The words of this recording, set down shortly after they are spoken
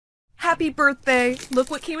Happy birthday!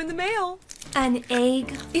 Look what came in the mail. An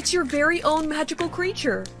egg? It's your very own magical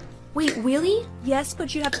creature. Wait, really? Yes,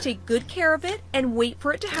 but you have to take good care of it and wait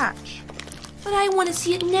for it to hatch. But I want to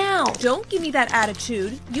see it now. Don't give me that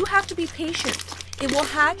attitude. You have to be patient. It will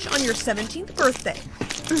hatch on your 17th birthday.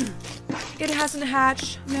 It hasn't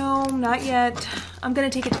hatched. No, not yet. I'm gonna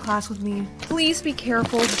take it to class with me. Please be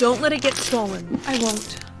careful. Don't let it get stolen. I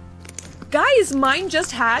won't. Guys, mine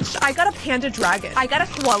just hatched. I got a panda dragon. I got a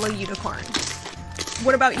koala unicorn.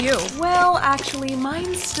 What about you? Well, actually,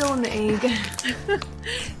 mine's still in the egg.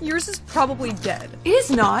 Yours is probably dead. It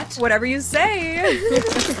is not. Whatever you say.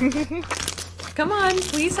 Come on,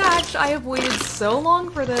 please hatch. I have waited so long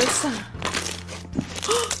for this.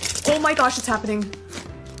 Oh my gosh, it's happening.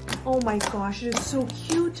 Oh my gosh, it is so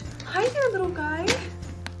cute. Hi there, little guy.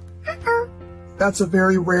 Uh-oh. That's a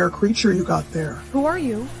very rare creature you got there. Who are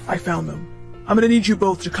you? I found them. I'm gonna need you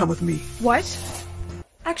both to come with me. What?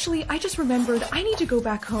 Actually, I just remembered I need to go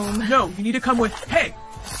back home. No, you need to come with— Hey!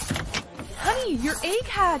 Honey, your egg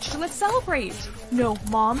hatched. Let's celebrate. No,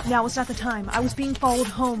 Mom, now is not the time. I was being followed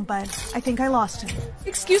home, but I think I lost him.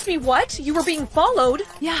 Excuse me, what? You were being followed?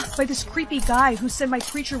 Yeah, by this creepy guy who said my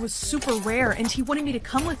creature was super rare and he wanted me to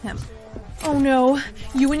come with him. Oh no,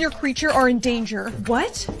 you and your creature are in danger.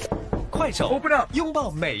 What? 快手 Open up! 拥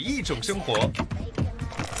抱每一种生活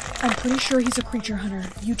I'm pretty sure he's a creature hunter.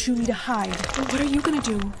 You two need to hide. But what are you gonna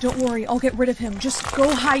do? Don't worry, I'll get rid of him. Just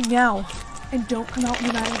go hide now. And don't come out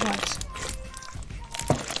no matter what.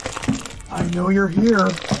 I know you're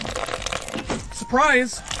here.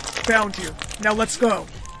 Surprise! Found you. Now let's go.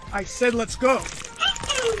 I said let's go.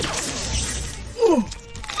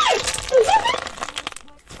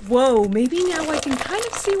 Whoa, maybe now I can kind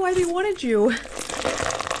of see why they wanted you.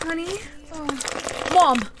 Honey?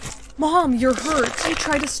 Oh. Mom, you're hurt. I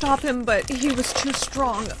tried to stop him, but he was too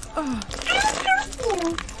strong.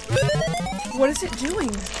 What is it doing?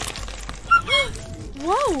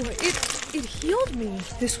 Whoa, it healed me.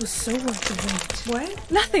 This was so worth the wait.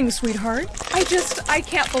 What? Nothing, sweetheart. I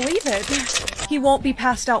can't believe it. He won't be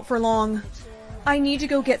passed out for long. I need to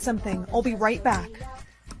go get something. I'll be right back.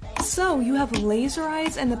 So, you have laser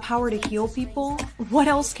eyes and the power to heal people? What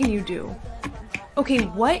else can you do? Okay,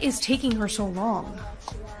 what is taking her so long?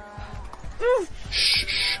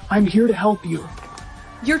 Shh. I'm here to help you.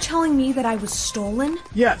 You're telling me that I was stolen?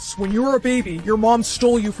 Yes, when you were a baby, your mom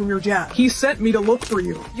stole you from your dad. He sent me to look for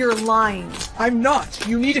you. You're lying. I'm not.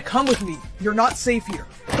 You need to come with me. You're not safe here.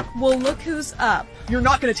 Well, look who's up. You're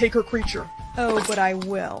not gonna take her creature. Oh, but I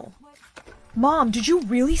will. Mom, did you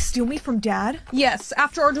really steal me from Dad? Yes,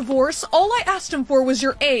 after our divorce, all I asked him for was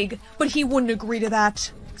your egg, but he wouldn't agree to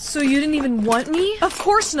that. So you didn't even want me? Of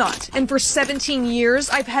course not. And for 17 years,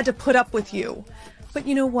 I've had to put up with you. But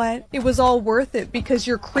you know what? It was all worth it because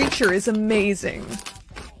your creature is amazing.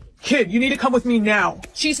 Kid, you need to come with me now.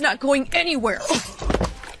 She's not going anywhere.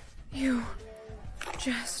 You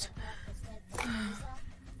just...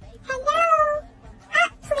 Hello?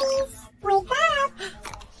 Up, please. Wake up.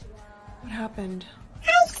 What happened? I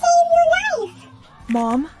saved your life.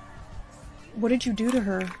 Mom? What did you do to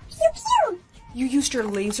her? Pew pew. You used your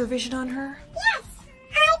laser vision on her? Yes,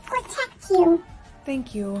 I protect you.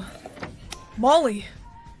 Thank you. Molly!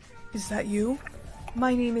 Is that you?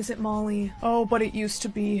 My name isn't Molly. Oh, but it used to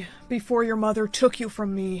be. Before your mother took you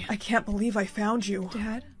from me. I can't believe I found you.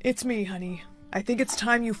 Dad? It's me, honey. I think it's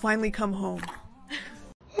time you finally come home.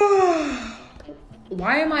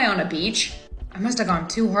 Why am I on a beach? I must have gone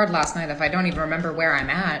too hard last night if I don't even remember where I'm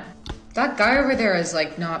at. That guy over there is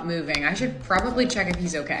like not moving. I should probably check if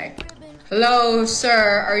he's okay. Hello,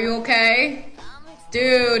 sir, are you okay?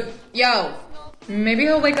 Dude, yo, maybe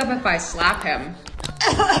he'll wake up if I slap him.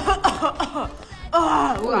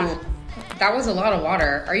 Ooh, that was a lot of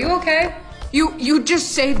water. Are you okay? You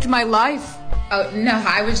just saved my life. Oh, no,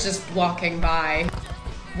 I was just walking by.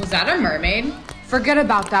 Was that a mermaid? Forget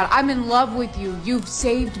about that. I'm in love with you. You've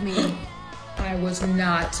saved me. I was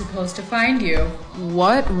not supposed to find you.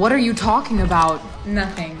 What? What are you talking about?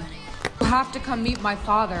 Nothing. You have to come meet my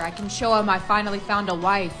father. I can show him I finally found a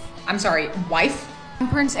wife. I'm sorry, wife? I'm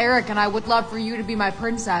Prince Eric and I would love for you to be my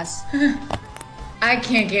princess. I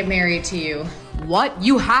can't get married to you. What?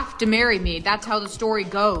 You have to marry me. That's how the story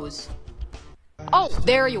goes. Oh,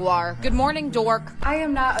 there you are. Good morning, dork. I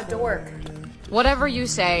am not a dork. Whatever you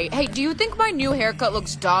say. Hey, do you think my new haircut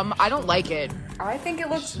looks dumb? I don't like it. I think it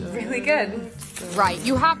looks really good. Right,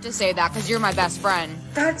 you have to say that because you're my best friend.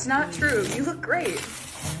 That's not true. You look great.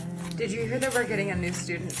 Did you hear that we're getting a new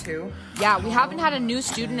student too? Yeah, we haven't had a new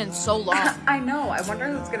student in so long. I know. I wonder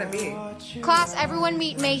who it's gonna be. Class, everyone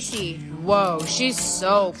meet Macy. Whoa, she's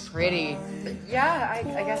so pretty. Yeah,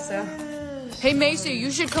 I guess so. Hey, Macy,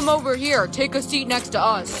 you should come over here. Take a seat next to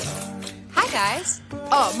us. Hi, guys.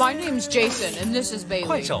 My name's Jason, and this is 快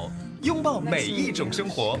Bailey. 手，拥抱每一种生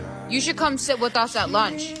活。 You should come sit with us at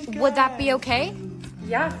lunch. Would that be okay?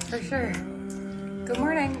 Yeah, for sure. Good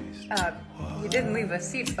morning. You didn't leave a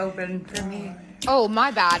seat open for me. Oh,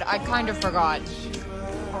 my bad. I kind of forgot.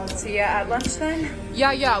 I'll see you at lunch then.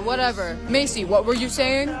 Yeah, whatever. Macy, what were you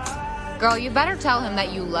saying? Girl, you better tell him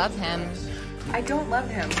that you love him. I don't love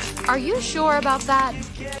him. Are you sure about that?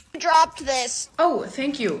 Dropped this. Oh,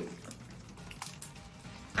 thank you.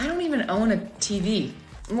 I don't even own a TV.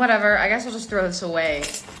 Whatever, I guess I'll just throw this away.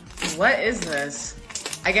 What is this?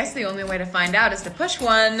 I guess the only way to find out is to push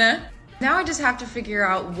one. Now I just have to figure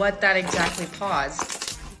out what that exactly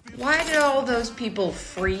paused. Why did all those people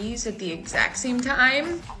freeze at the exact same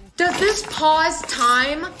time? Does this pause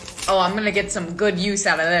time? Oh, I'm gonna get some good use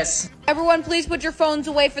out of this. Everyone, please put your phones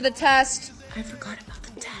away for the test. I forgot about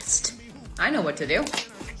the test. I know what to do.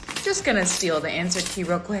 Just gonna steal the answer key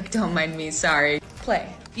real quick. Don't mind me, sorry. Play.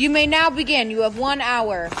 You may now begin. You have 1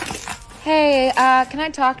 hour. Hey, can I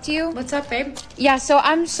talk to you? What's up, babe? Yeah, so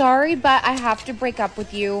I'm sorry, but I have to break up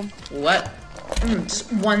with you. What?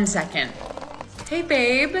 Just 1 second. Hey,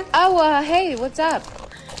 babe. Oh, hey, what's up?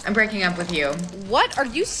 I'm breaking up with you. What? Are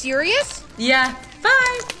you serious? Yeah,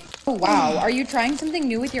 bye. Oh, wow. Are you trying something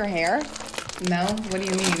new with your hair? No, what do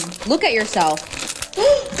you mean? Look at yourself.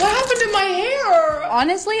 What happened to my hair?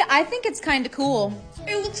 Honestly, I think it's kind of cool.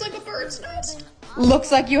 It looks like a bird's nest.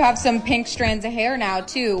 Looks like you have some pink strands of hair now,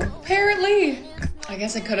 too. Apparently. I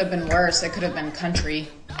guess it could have been worse. It could have been country.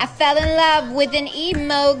 I fell in love with an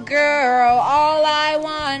emo girl. All I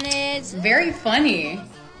want is... Very funny.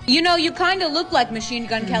 You know, you kind of look like Machine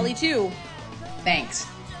Gun Kelly, too. Thanks.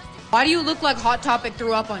 Why do you look like Hot Topic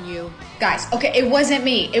threw up on you? Guys, okay, it wasn't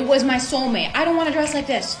me. It was my soulmate. I don't want to dress like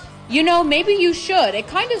this. You know, maybe you should. It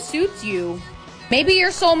kind of suits you. Maybe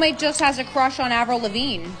your soulmate just has a crush on Avril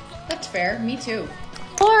Lavigne. That's fair. Me too.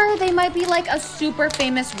 Or they might be like a super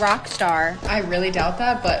famous rock star. I really doubt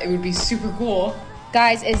that, but it would be super cool.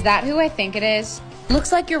 Guys, is that who I think it is?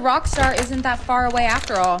 Looks like your rock star isn't that far away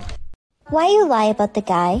after all. Why you lie about the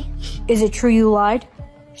guy? Is it true you lied?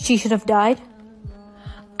 She should have died?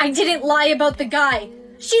 I didn't lie about the guy.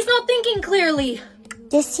 She's not thinking clearly.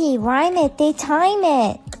 Dissy, rhyme it, they time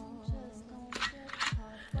it.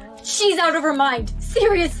 She's out of her mind.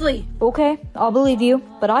 Seriously. Okay, I'll believe you,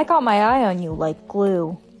 but I got my eye on you like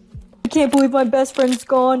glue. I can't believe my best friend's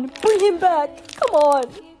gone. Bring him back. Come on.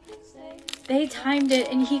 They timed it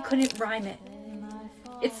and he couldn't rhyme it.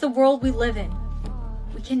 It's the world we live in.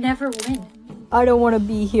 We can never win. I don't want to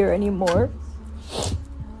be here anymore.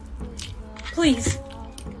 Please,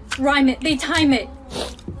 rhyme it. They time it.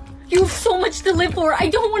 You have so much to live for. I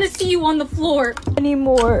don't want to see you on the floor.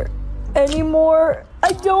 Anymore.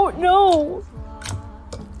 I don't know.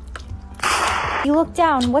 You look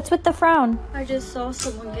down. What's with the frown? I just saw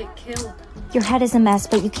someone get killed. Your head is a mess,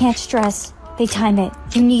 but you can't stress. They time it.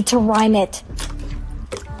 You need to rhyme it.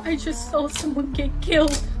 I just saw someone get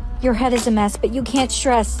killed. Your head is a mess, but you can't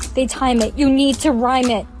stress. They time it. You need to rhyme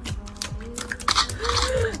it.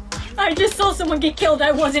 I just saw someone get killed.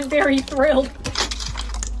 I wasn't very thrilled.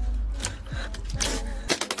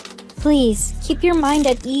 Please, keep your mind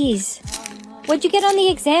at ease. What'd you get on the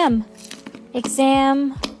exam?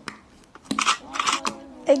 Exam.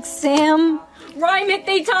 Rhyme it,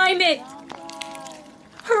 they time it.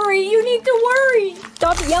 Hurry, you need to worry.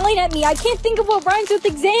 Stop yelling at me. I can't think of what rhymes with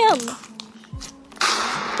exam.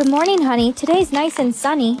 Good morning, honey. Today's nice and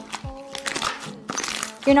sunny.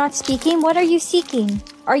 You're not speaking? What are you seeking?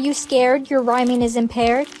 Are you scared your rhyming is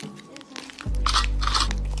impaired?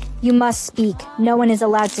 You must speak. No one is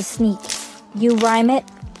allowed to sneak. You rhyme it,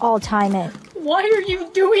 I'll time it. Why are you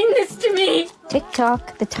doing this to me?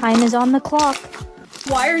 Tick-tock, the time is on the clock.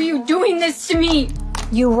 Why are you doing this to me?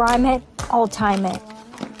 You rhyme it, I'll time it.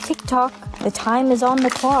 Tick-tock, the time is on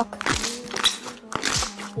the clock.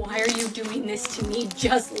 Why are you doing this to me?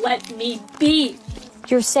 Just let me be.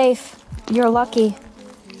 You're safe. You're lucky.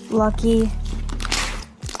 Lucky.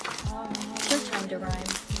 It's your time to rhyme.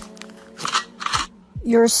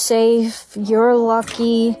 You're safe. You're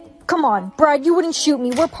lucky. Come on, Brad, you wouldn't shoot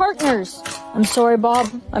me. We're partners. I'm sorry, Bob.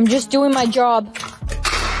 I'm just doing my job.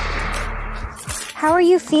 How are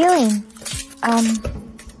you feeling?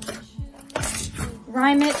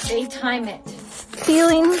 Rhyme it, they time it.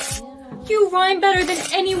 Feeling? You rhyme better than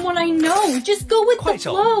anyone I know. Just go with 快 the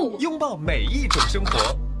手， flow. 拥抱每一种生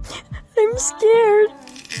活。 I'm scared.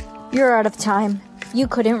 You're out of time. You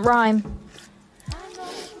couldn't rhyme.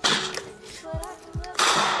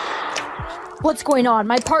 What's going on?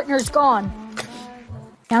 My partner's gone.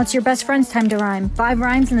 Now it's your best friend's time to rhyme. 5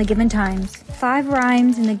 rhymes in the given times. 5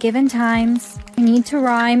 rhymes in the given times. You need to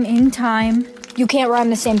rhyme in time. You can't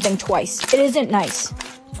rhyme the same thing twice. It isn't nice.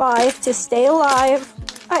 5 to stay alive.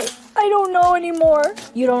 I don't know anymore.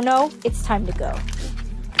 You don't know? It's time to go.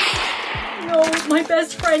 No, my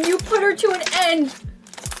best friend, you put her to an end.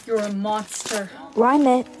 You're a monster. Rhyme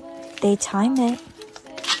it. They time it.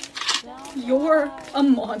 You're a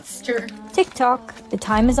monster. Tick-tock. The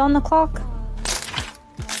time is on the clock.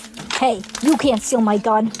 Hey, you can't steal my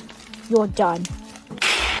gun. You're done.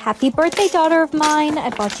 Happy birthday, daughter of mine. I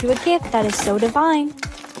bought you a gift that is so divine.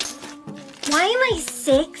 Why am I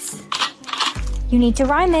 6? You need to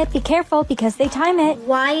rhyme it. Be careful because they time it.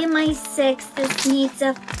 Why am I 6? This needs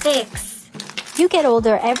a fix. You get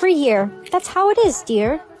older every year. That's how it is,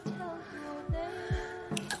 dear.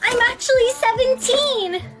 I'm actually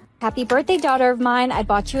 17! Happy birthday, daughter of mine. I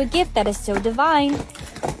bought you a gift that is so divine.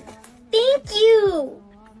 Thank you!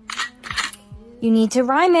 You need to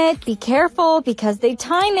rhyme it. Be careful because they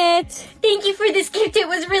time it. Thank you for this gift. It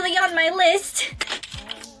was really on my list.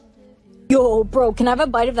 Yo, bro, can I have a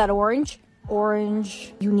bite of that orange?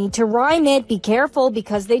 Orange. You need to rhyme it. Be careful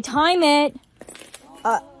because they time it.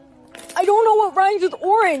 I don't know what rhymes with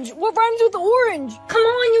orange. What rhymes with orange? Come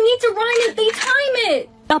on, you need to rhyme it. They time it.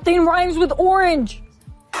 Nothing rhymes with orange.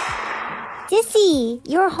 Sissy,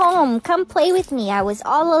 you're home. Come play with me. I was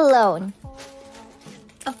all alone.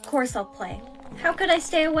 Of course I'll play. How could I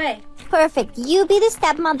stay away? Perfect. You be the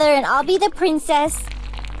stepmother and I'll be the princess.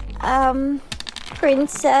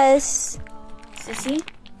 Princess. Sissy,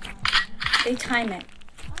 they time it.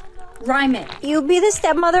 Rhyme it. You be the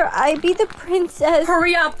stepmother. I be the princess.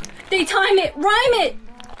 Hurry up. They time it. Rhyme it.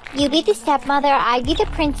 You be the stepmother. I be the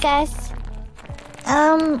princess.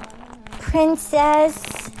 Princess.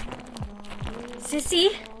 Sissy,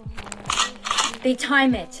 they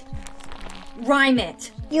time it. Rhyme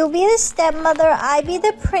it. You be the stepmother. I be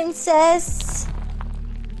the princess.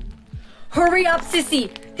 Hurry up, Sissy.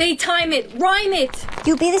 They time it. Rhyme it.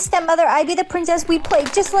 You be the stepmother. I be the princess. We play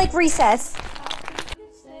just like recess.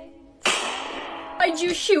 Why'd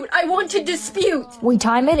you shoot? I want to dispute. We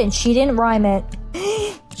time it and she didn't rhyme it.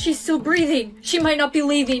 She's still breathing. She might not be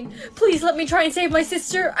leaving. Please let me try and save my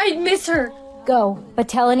sister. I'd miss her. Go, but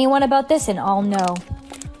tell anyone about this and I'll know.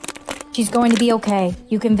 She's going to be okay.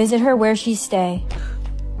 You can visit her where she stay.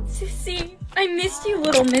 Sissy, I missed you,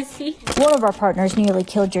 little missy. One of our partners nearly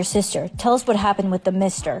killed your sister. Tell us what happened with the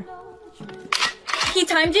mister. He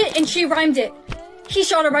timed it and she rhymed it. He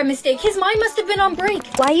shot her by mistake. His mind must have been on break.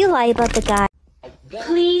 Why you lie about the guy?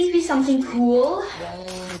 Please be something cool.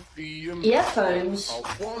 Earphones.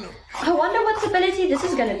 I wonder what ability this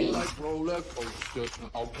is gonna be.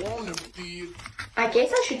 I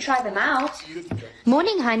guess I should try them out.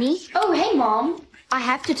 Morning, honey. Oh, hey, Mom. I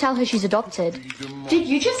have to tell her she's adopted. Did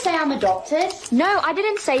you just say I'm adopted? No, I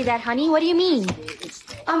didn't say that, honey. What do you mean?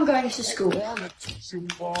 I'm going to school.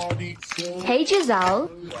 Hey, Giselle.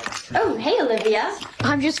 Oh, hey, Olivia.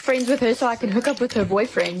 I'm just friends with her so I can hook up with her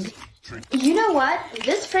boyfriend. You know what?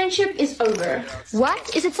 This friendship is over.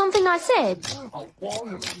 What? Is it something I said?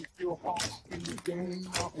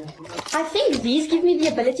 I think these give me the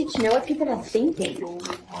ability to know what people are thinking.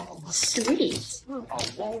 Sweet.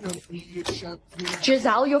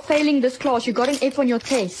 Giselle, you're failing this class. You got an F on your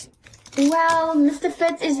test. Well, Mr.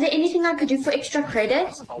 Fitz, is there anything I could do for extra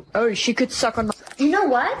credit? Oh, she could suck on my... You know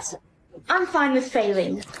what? I'm fine with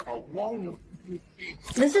failing.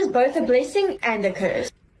 This is both a blessing and a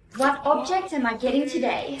curse. What object am I getting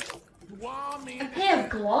today? A pair of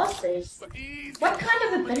glasses? What kind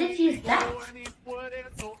of ability is that?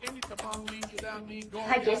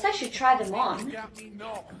 I guess I should try them on.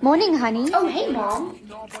 Morning, honey. Oh, hey, Mom.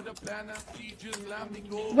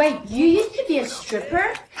 Wait, you used to be a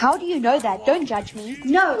stripper? How do you know that? Don't judge me.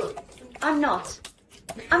 No, I'm not.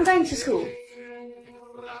 I'm going to school.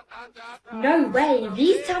 No way,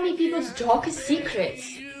 these tell me people's darkest secrets.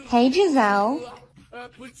 Hey, Giselle.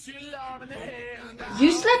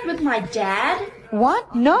 You slept with my dad?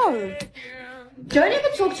 What? No. Don't ever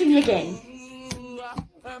talk to me again.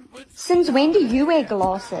 Since when do you wear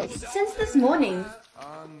glasses? Since this morning.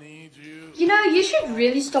 You know, you should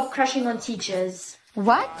really stop crushing on teachers.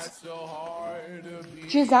 What?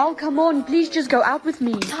 Giselle, come on, please just go out with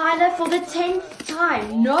me. Tyler, for the 10th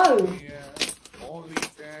time, no.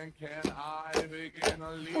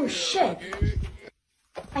 Oh shit.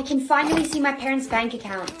 I can finally see my parents' bank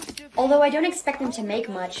account. Although I don't expect them to make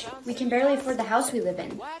much. We can barely afford the house we live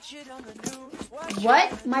in.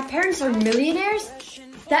 What? My parents are millionaires?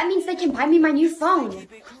 That means they can buy me my new phone.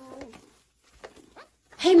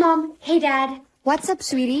 Hey, Mom. Hey, Dad. What's up,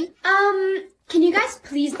 sweetie? Can you guys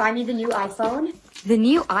please buy me the new iPhone? The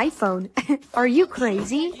new iPhone? Are you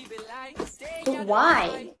crazy? But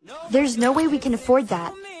why? There's no way we can afford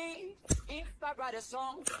that.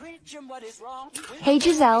 Hey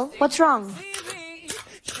Giselle, what's wrong?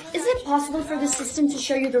 Is it possible for the system to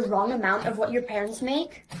show you the wrong amount of what your parents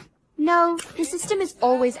make? No, the system is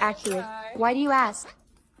always accurate. Why do you ask?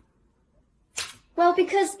 Well,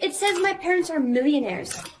 because it says my parents are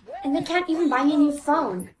millionaires, and they can't even buy me a new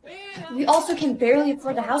phone. We also can barely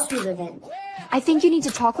afford the house we live in. I think you need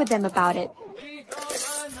to talk with them about it.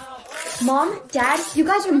 Mom, Dad, you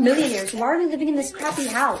guys are millionaires. Why are we living in this crappy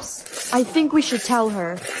house? I think we should tell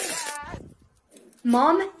her.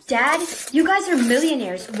 Mom, Dad, you guys are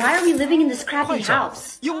millionaires. Why are we living in this crappy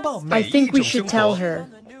house? I think we should tell her.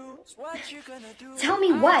 Tell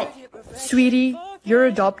me what? Sweetie, you're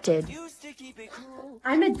adopted.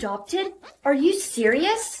 I'm adopted? Are you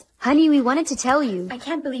serious? Honey, we wanted to tell you. I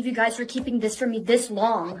can't believe you guys were keeping this from me this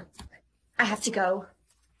long. I have to go.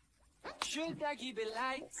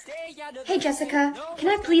 Hey Jessica, can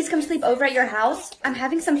I please come sleep over at your house? I'm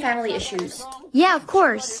having some family issues. Yeah, of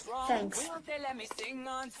course. Thanks.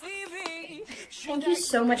 Thank you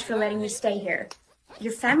so much for letting me stay here.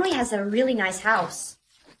 Your family has a really nice house.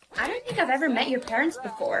 I don't think I've ever met your parents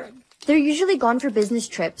before. They're usually gone for business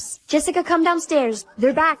trips. Jessica, come downstairs.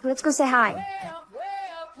 They're back. Let's go say hi.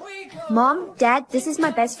 Mom, Dad, this is my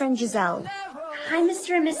best friend Giselle. Hi,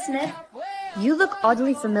 Mr. and Miss Smith. You look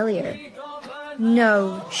oddly familiar.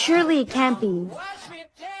 No, surely it can't be.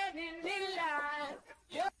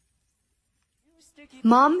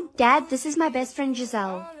 Mom, Dad, this is my best friend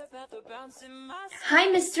Giselle. Hi,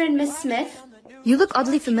 Mr. and Miss Smith. You look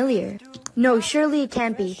oddly familiar. No, surely it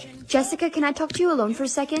can't be. Jessica, can I talk to you alone for a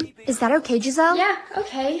second? Is that okay, Giselle? Yeah,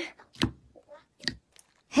 okay.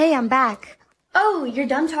 Hey, I'm back. Oh, you're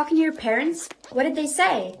done talking to your parents? What did they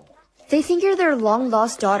say? They think you're their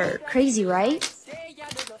long-lost daughter. Crazy, right?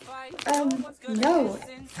 No.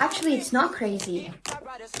 Actually, it's not crazy.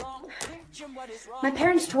 My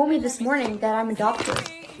parents told me this morning that I'm adopted.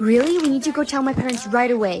 Really? We need to go tell my parents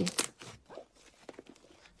right away.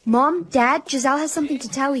 Mom, Dad, Giselle has something to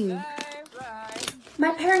tell you.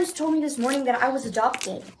 My parents told me this morning that I was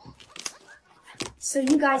adopted. So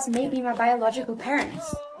you guys may be my biological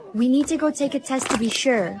parents. We need to go take a test to be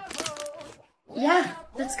sure. Yeah,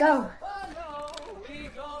 let's go.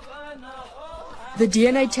 The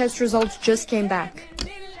DNA test results just came back.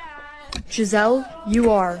 Giselle,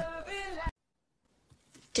 you are.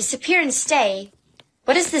 Disappear and stay?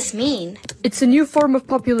 What does this mean? It's a new form of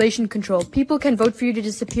population control. People can vote for you to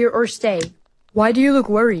disappear or stay. Why do you look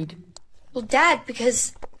worried? Well, Dad,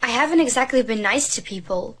 because I haven't exactly been nice to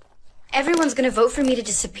people. Everyone's gonna vote for me to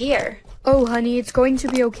disappear. Oh, honey, it's going to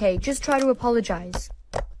be okay. Just try to apologize.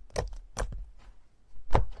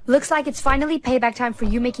 Looks like it's finally payback time for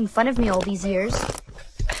you making fun of me all these years.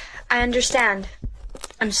 I understand.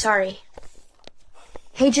 I'm sorry.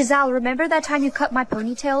 Hey, Giselle, remember that time you cut my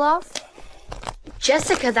ponytail off?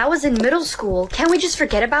 Jessica, that was in middle school. Can't we just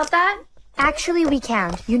forget about that? Actually, we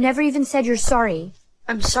can't. You never even said you're sorry.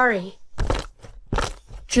 I'm sorry.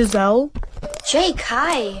 Giselle? Jake,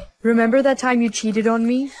 hi. Remember that time you cheated on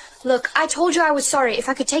me? Look, I told you I was sorry. If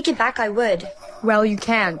I could take it back, I would. Well, you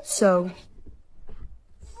can't, so...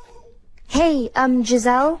 Hey,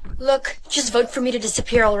 Giselle? Look, just vote for me to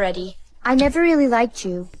disappear already. I never really liked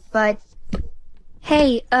you, but...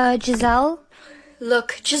 Hey, Giselle?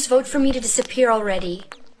 Look, just vote for me to disappear already.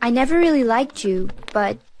 I never really liked you,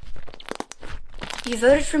 but... You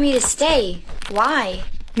voted for me to stay. Why?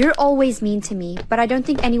 You're always mean to me, but I don't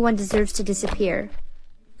think anyone deserves to disappear.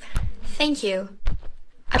 Thank you.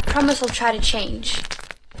 I promise I'll try to change.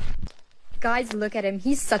 Guys, look at him.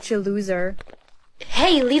 He's such a loser.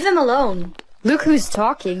 Hey, leave him alone. Look who's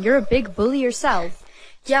talking. You're a big bully yourself.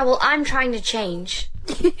 Yeah, well, I'm trying to change.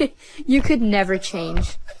 You could never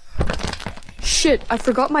change. Shit, I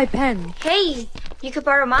forgot my pen. Hey, you could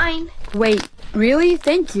borrow mine. Wait, really?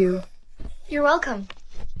 Thank you. You're welcome.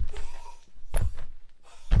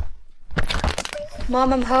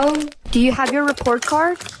 Mom, I'm home. Do you have your report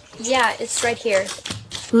card? Yeah, it's right here.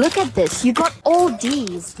 Look at this. You got all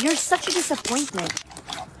D's. You're such a disappointment.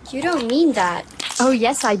 You don't mean that. Oh,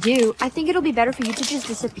 yes, I do. I think it'll be better for you to just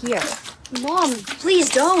disappear. Mom, please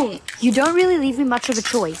don't. You don't really leave me much of a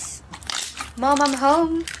choice. Mom, I'm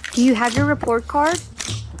home. Do you have your report card?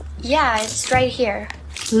 Yeah, it's right here.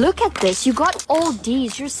 Look at this. You got all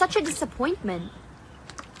D's. You're such a disappointment.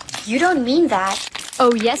 You don't mean that.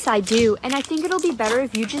 Oh, yes, I do. And I think it'll be better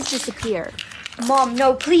if you just disappear. Mom,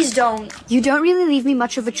 no, please don't. You don't really leave me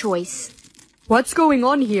much of a choice. What's going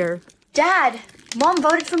on here? Dad, Mom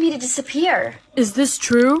voted for me to disappear. Is this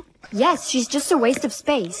true? Yes, she's just a waste of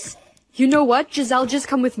space. You know what, Giselle, just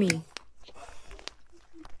come with me.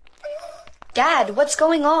 Dad, what's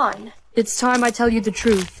going on? It's time I tell you the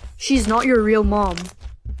truth. She's not your real mom.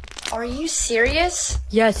 Are you serious?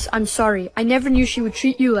 Yes, I'm sorry. I never knew she would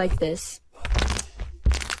treat you like this.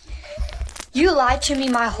 You lied to me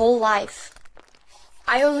my whole life.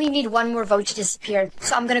 I only need one more vote to disappear,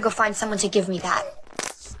 so I'm gonna go find someone to give me that.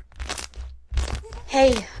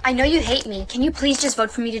 Hey, I know you hate me. Can you please just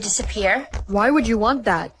vote for me to disappear? Why would you want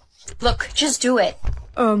that? Look, just do it.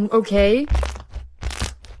 Okay.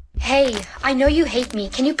 Hey, I know you hate me.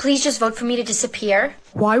 Can you please just vote for me to disappear?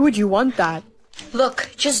 Why would you want that?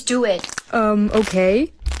 Look, just do it.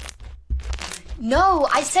 Okay. No,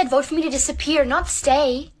 I said vote for me to disappear, not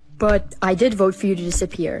stay. But I did vote for you to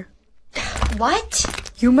disappear.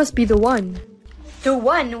 What? You must be the one. The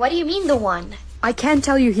one? What do you mean the one? I can't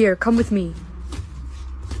tell you here. Come with me.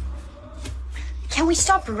 Can we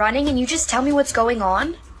stop running and you just tell me what's going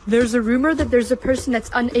on? There's a rumor that there's a person that's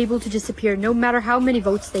unable to disappear no matter how many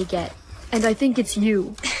votes they get. And I think it's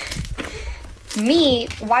you. Me?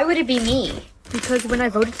 Why would it be me? Because when I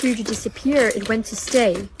voted for you to disappear, it went to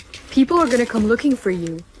stay. People are gonna come looking for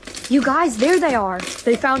you. You guys, there they are.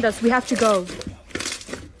 They found us. We have to go.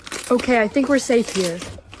 Okay, I think we're safe here.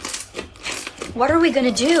 What are we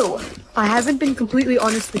gonna do? I haven't been completely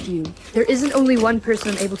honest with you. There isn't only one person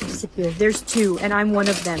unable to disappear. There's two, and I'm one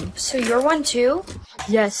of them. So you're one too?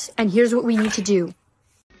 Yes, and here's what we need to do.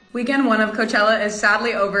 Weekend 1 of Coachella is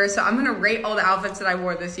sadly over, so I'm gonna rate all the outfits that I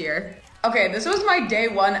wore this year. Okay, this was my day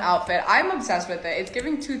 1 outfit. I'm obsessed with it. It's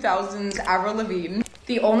giving 2000s Avril Lavigne.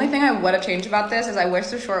 The only thing I would have changed about this is I wish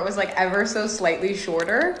the short was like ever so slightly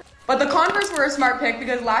shorter. But the Converse were a smart pick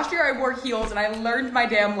because last year I wore heels and I learned my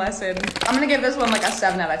damn lesson. I'm gonna give this one like a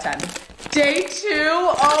 7 out of 10. Day 2,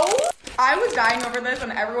 oh! I was dying over this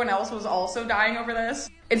and everyone else was also dying over this.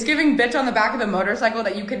 It's giving bitch on the back of the motorcycle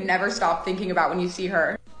that you can never stop thinking about when you see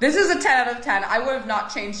her. This is a 10 out of 10. I would have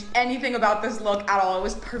not changed anything about this look at all. It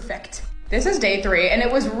was perfect. This is day 3 and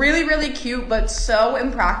it was really, really cute, but so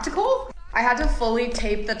impractical. I had to fully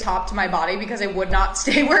tape the top to my body because it would not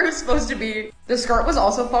stay where it was supposed to be. The skirt was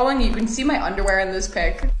also flowing. You can see my underwear in this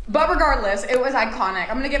pic. But regardless, it was iconic.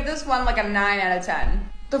 I'm gonna give this one like a 9 out of 10.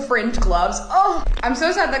 The fringe gloves. Oh, I'm so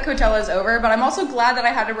sad that Coachella is over, but I'm also glad that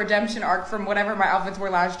I had a redemption arc from whatever my outfits were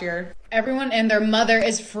last year. Everyone and their mother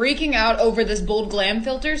is freaking out over this bold glam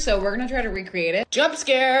filter, so we're gonna try to recreate it. Jump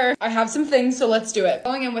scare! I have some things, so let's do it.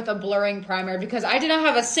 Going in with a blurring primer because I did not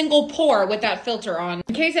have a single pore with that filter on.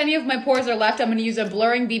 In case any of my pores are left, I'm gonna use a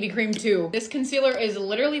blurring BB cream too. This concealer is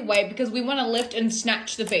literally white because we wanna lift and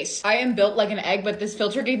snatch the face. I am built like an egg, but this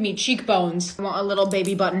filter gave me cheekbones. I want a little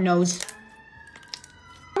baby button nose.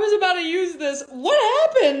 I was about to use this.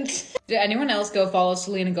 What happened? Did anyone else go follow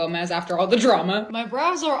Selena Gomez after all the drama? My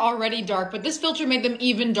brows are already dark, but this filter made them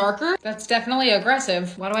even darker. That's definitely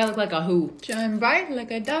aggressive. Why do I look like a who? Shine bright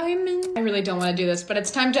like a diamond. I really don't want to do this, but it's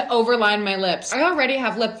time to overline my lips. I already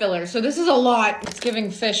have lip filler, so this is a lot. It's giving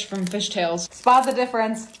fish from Fish Tales. Spot the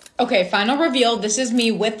difference. Okay, final reveal. This is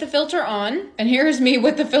me with the filter on, and here's me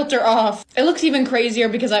with the filter off. It looks even crazier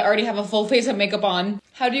because I already have a full face of makeup on.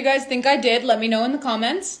 How do you guys think I did? Let me know in the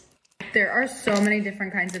comments. There are so many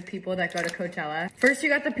different kinds of people that go to Coachella. First, you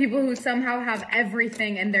got the people who somehow have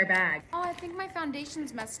everything in their bag. Oh, I think my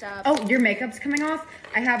foundation's messed up. Oh, your makeup's coming off?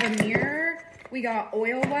 I have a mirror. We got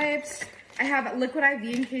oil wipes. I have liquid IV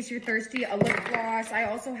in case you're thirsty, a lip gloss. I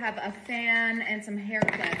also have a fan and some hair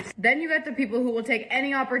clips. Then you got the people who will take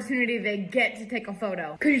any opportunity they get to take a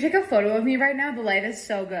photo. Could you take a photo of me right now? The light is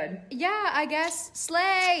so good. Yeah, I guess.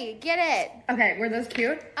 Slay, get it. Okay, were those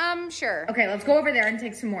cute? Sure. Okay, let's go over there and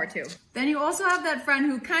take some more too. Then you also have that friend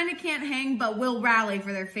who kind of can't hang but will rally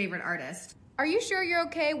for their favorite artist. Are you sure you're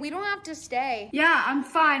okay? We don't have to stay. Yeah, I'm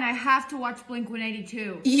fine. I have to watch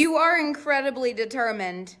Blink-182. You are incredibly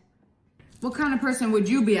determined. What kind of person would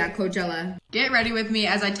you be at Coachella? Get ready with me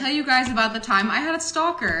as I tell you guys about the time I had a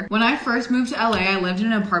stalker. When I first moved to LA, I lived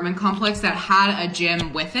in an apartment complex that had a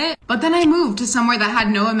gym with it. But then I moved to somewhere that had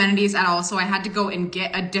no amenities at all, so I had to go and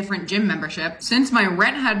get a different gym membership. Since my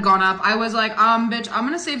rent had gone up, I was like, bitch, I'm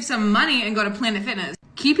gonna save some money and go to Planet Fitness.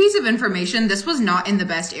 Key piece of information, this was not in the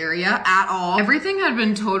best area at all. Everything had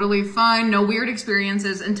been totally fine, no weird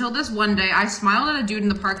experiences, until this one day I smiled at a dude in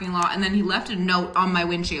the parking lot and then he left a note on my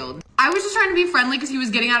windshield. I was just trying to be friendly because he was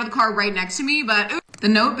getting out of the car right next to me, but the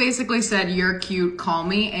note basically said, "You're cute, call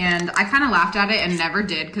me," and I kind of laughed at it and never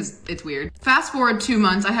did because it's weird. Fast forward 2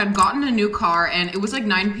 months, I had gotten a new car and it was like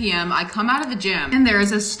 9 p.m. I come out of the gym and there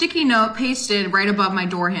is a sticky note pasted right above my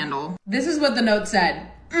door handle. This is what the note said.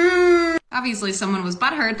 Obviously someone was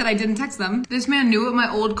butthurt that I didn't text them. This man knew what my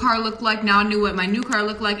old car looked like, now knew what my new car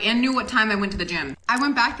looked like, and knew what time I went to the gym. I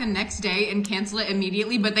went back the next day and canceled it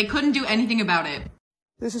immediately, but they couldn't do anything about it.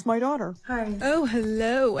 This is my daughter. Hi. Oh,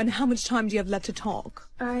 hello. And how much time do you have left to talk?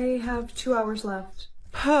 I have 2 hours left.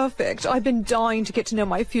 Perfect. I've been dying to get to know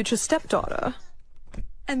my future stepdaughter.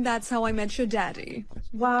 And that's how I met your daddy.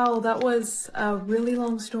 Wow, that was a really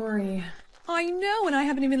long story. I know, and I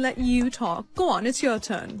haven't even let you talk. Go on, it's your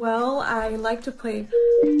turn. Well, I like to play...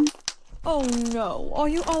 Oh no, are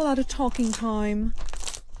you all out of talking time?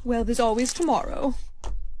 Well, there's always tomorrow.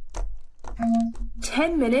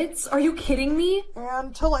 10 minutes? Are you kidding me?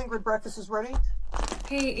 And till Ingrid breakfast is ready.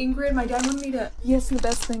 Hey, Ingrid, my dad wanted me to... Yes, and the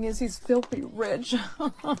best thing is he's filthy rich.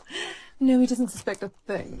 No, he doesn't suspect a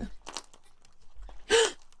thing.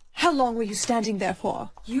 How long were you standing there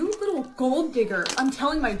for? You little gold digger. I'm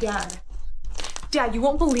telling my dad. Dad, you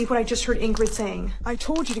won't believe what I just heard Ingrid saying. I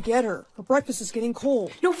told you to get her. Her breakfast is getting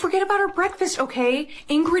cold. No, forget about her breakfast, okay?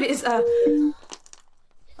 Ingrid is a...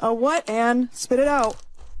 A what, Anne? Spit it out.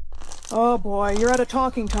 Oh boy, you're out of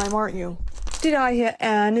talking time, aren't you? Did I hear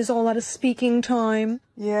Anne is all out of speaking time?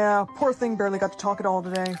 Yeah, poor thing barely got to talk at all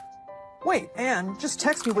today. Wait, Anne, just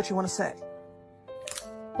text me what you want to say.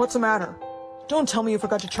 What's the matter? Don't tell me you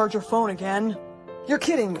forgot to charge your phone again. You're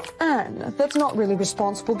kidding me. Anne, that's not really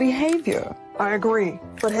responsible behavior. I agree.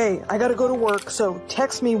 But hey, I gotta go to work, so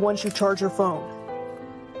text me once you charge your phone.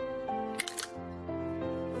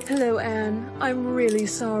 Hello, Anne. I'm really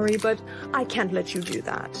sorry, but I can't let you do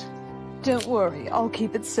that. Don't worry, I'll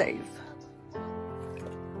keep it safe.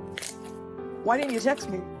 Why didn't you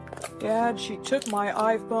text me? Dad, she took my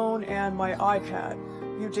iPhone and my iPad.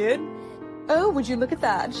 You did? Oh, would you look at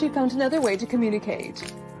that? She found another way to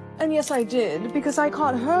communicate. And yes, I did, because I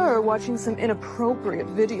caught her watching some inappropriate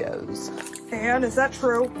videos. Anne, is that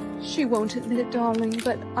true? She won't admit it, darling,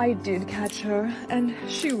 but I did catch her, and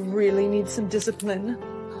she really needs some discipline.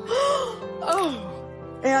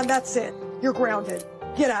 Oh! Anne, that's it. You're grounded.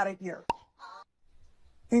 Get out of here.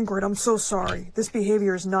 Ingrid, I'm so sorry. This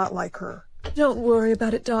behavior is not like her. Don't worry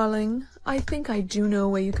about it, darling. I think I do know a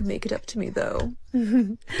way you can make it up to me, though.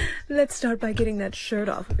 Let's start by getting that shirt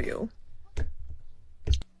off of you.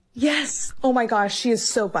 Yes! Oh my gosh, she is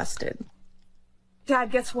so busted.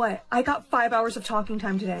 Dad, guess what? I got 5 hours of talking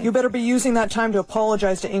time today. You better be using that time to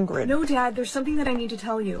apologize to Ingrid. No, Dad, there's something that I need to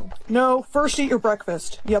tell you. No, first eat your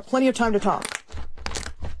breakfast. You have plenty of time to talk.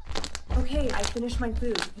 Okay, I finished my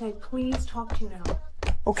food. Can I please talk to you now?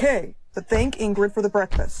 Okay, but thank Ingrid for the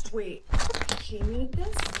breakfast. Wait, she made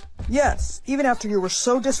this? Yes, even after you were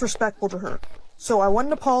so disrespectful to her. So I want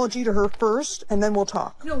an apology to her first, and then we'll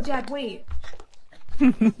talk. No, Dad, wait.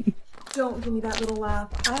 Don't give me that little laugh.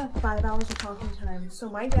 I have 5 hours of talking time, so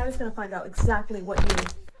my dad is gonna find out exactly what you...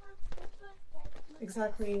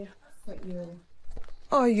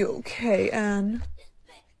 Are you okay, Anne?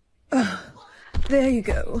 There you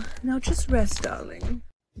go. Now just rest, darling.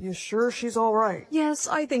 You sure she's all right? Yes,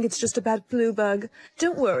 I think it's just a bad flu bug.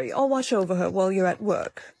 Don't worry, I'll watch over her while you're at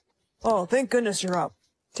work. Oh, thank goodness you're up.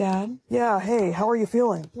 Dad? Yeah, hey, how are you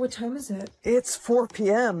feeling? What time is it? It's 4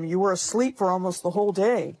 p.m. You were asleep for almost the whole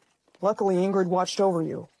day. Luckily, Ingrid watched over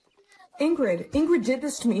you. Ingrid did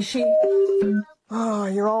this to me. She... Oh,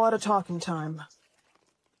 you're all out of talking time.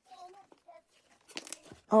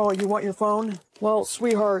 Oh, you want your phone? Well,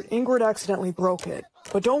 sweetheart, Ingrid accidentally broke it.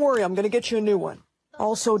 But don't worry, I'm gonna get you a new one.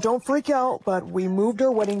 Also, don't freak out, but we moved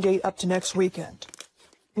our wedding date up to next weekend.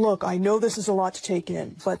 Look, I know this is a lot to take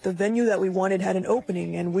in, but the venue that we wanted had an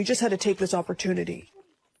opening, and we just had to take this opportunity.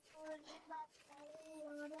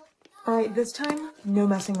 Alright, this time, no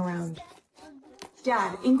messing around.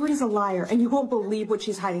 Dad, Ingrid is a liar, and you won't believe what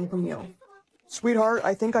she's hiding from you. Sweetheart,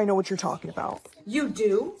 I think I know what you're talking about. You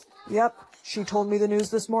do? Yep, she told me the news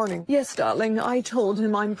this morning. Yes, darling, I told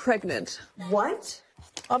him I'm pregnant. What?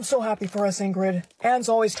 I'm so happy for us, Ingrid. Anne's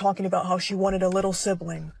always talking about how she wanted a little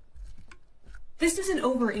sibling. This isn't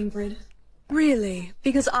over, Ingrid. Really?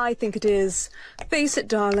 Because I think it is. Face it,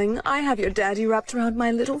 darling, I have your daddy wrapped around my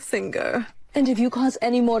little finger. And if you cause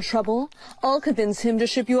any more trouble, I'll convince him to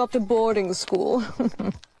ship you up to boarding school.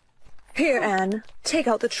 Here, Anne, take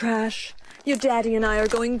out the trash. Your daddy and I are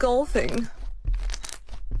going golfing.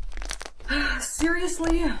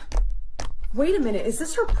 Seriously? Wait a minute, is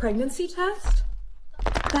this her pregnancy test?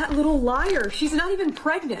 That little liar, she's not even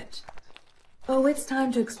pregnant. Oh, it's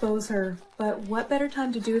time to expose her. But what better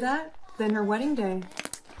time to do that than her wedding day?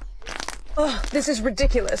 Ugh, this is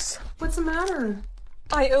ridiculous. What's the matter?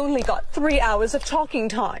 I only got 3 hours of talking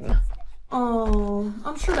time. Oh,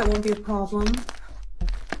 I'm sure that won't be a problem.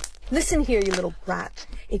 Listen here, you little brat.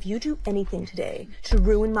 If you do anything today to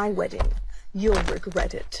ruin my wedding, you'll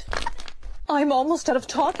regret it. I'm almost out of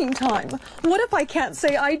talking time. What if I can't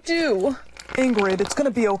say I do? Ingrid, it's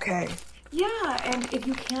gonna be okay. Yeah, and if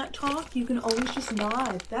you can't talk, you can always just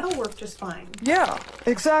nod. That'll work just fine. Yeah,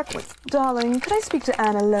 exactly. Darling, could I speak to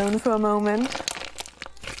Anne alone for a moment?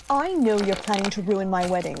 I know you're planning to ruin my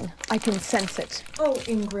wedding. I can sense it. Oh,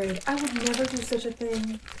 Ingrid, I would never do such a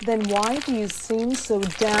thing. Then why do you seem so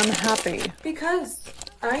damn happy? Because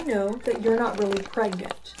I know that you're not really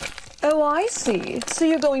pregnant. Oh, I see. So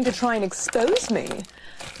you're going to try and expose me?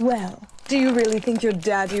 Well, do you really think your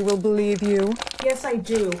daddy will believe you? Yes, I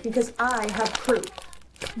do, because I have proof.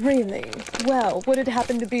 Really? Well, would it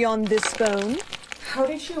happen to be on this phone? How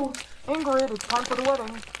did you... Ingrid, it's time for the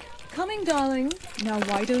wedding. Coming, darling. Now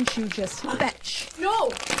why don't you just fetch? No!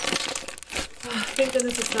 Thank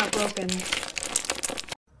goodness it's not broken.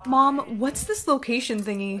 Mom, what's this location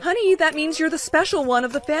thingy? Honey, that means you're the special one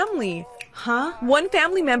of the family. Huh? One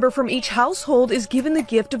family member from each household is given the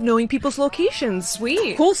gift of knowing people's locations.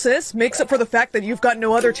 Sweet. Cool, sis. Makes up for the fact that you've got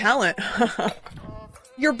no other talent.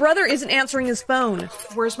 Your brother isn't answering his phone.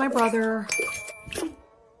 Where's my brother?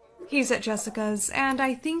 He's at Jessica's, and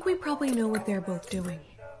I think we probably know what they're both doing.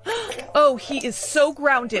 Oh, he is so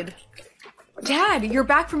grounded. Dad, you're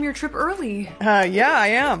back from your trip early. Yeah, I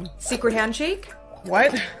am. Secret handshake?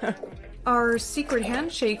 What? Our secret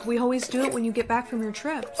handshake, we always do it when you get back from your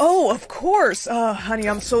trip. Oh, of course. Honey,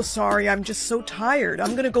 I'm so sorry. I'm just so tired.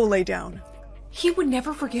 I'm gonna go lay down. He would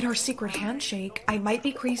never forget our secret handshake. I might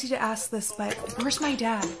be crazy to ask this, but where's my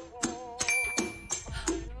dad?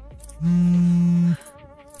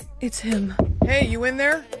 It's him. Hey, you in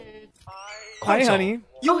there? Hi, honey.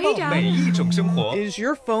 Oh, hey, Dad. 每一种生活。 Is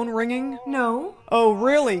your phone ringing? No. Oh,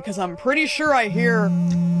 really? Because I'm pretty sure I hear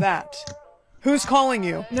that. Who's calling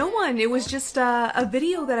you? No one. It was just a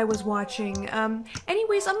video that I was watching.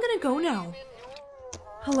 Anyways, I'm gonna go now.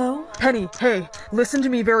 Hello? Penny, hey, listen to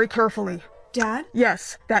me very carefully. Dad?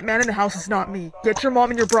 Yes, that man in the house is not me. Get your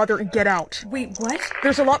mom and your brother and get out. Wait, what?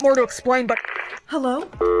 There's a lot more to explain, but... Hello?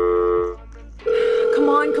 Come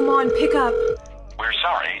on, pick up. We're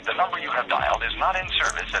sorry, the number you have dialed is not in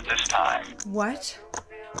service at this time. What?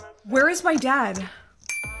 Where is my dad?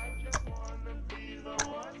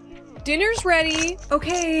 Dinner's ready.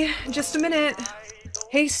 Okay, just a minute.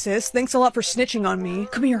 Hey, sis, thanks a lot for snitching on me.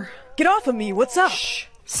 Come here. Get off of me, what's up? Shh.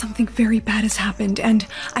 Something very bad has happened, and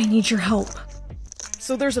I need your help.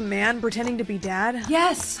 So there's a man pretending to be dad?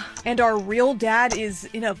 Yes. And our real dad is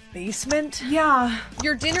in a basement? Yeah.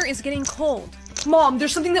 Your dinner is getting cold. Mom,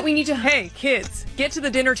 there's something that we need to... Hey, kids, get to the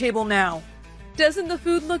dinner table now. Doesn't the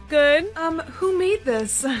food look good? Who made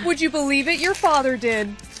this? Would you believe it? Your father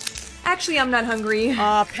did. Actually, I'm not hungry.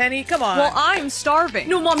 Penny, come on. Well, I'm starving.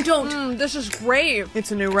 No, Mom, don't. This is great.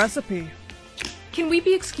 It's a new recipe. Can we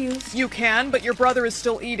be excused? You can, but your brother is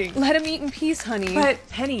still eating. Let him eat in peace, honey. But...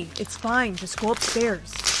 Penny, it's fine. Just go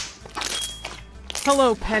upstairs.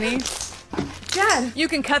 Hello, Penny. Dad! You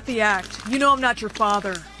can cut the act. You know I'm not your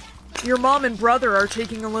father. Your mom and brother are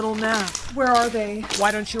taking a little nap. Where are they?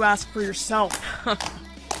 Why don't you ask for yourself?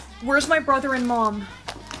 Where's my brother and mom?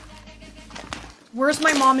 Where's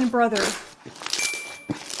my mom and brother?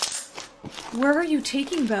 Where are you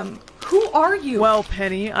taking them? Who are you? Well,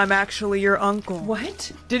 Penny, I'm actually your uncle.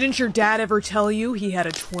 What? Didn't your dad ever tell you he had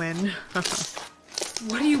a twin?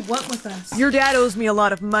 What do you want with us? Your dad owes me a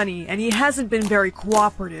lot of money, and he hasn't been very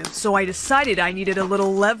cooperative, so I decided I needed a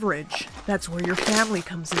little leverage. That's where your family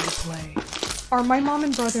comes into play. Are my mom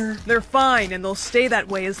and brother... They're fine, and they'll stay that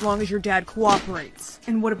way as long as your dad cooperates.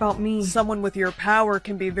 And what about me? Someone with your power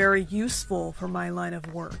can be very useful for my line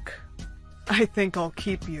of work. I think I'll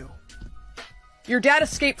keep you. Your dad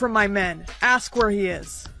escaped from my men. Ask where he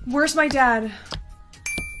is. Where's my dad?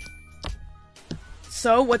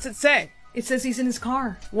 So, what's it say? It says he's in his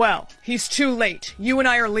car. Well, he's too late. You and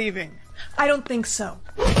I are leaving. I don't think so.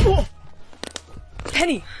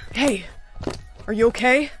 Penny! Hey! Are you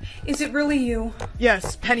okay? Is it really you?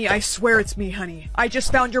 Yes, Penny, I swear it's me, honey. I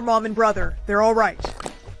just found your mom and brother. They're all right.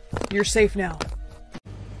 You're safe now.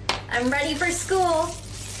 I'm ready for school.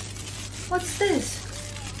 What's this?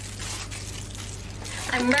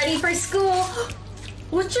 I'm ready for school.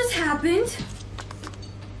 What just happened?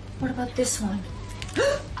 What about this one?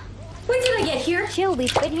 When did I get here? Chill,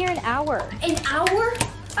 we've been here an hour. An hour?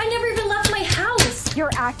 I never even left my house. You're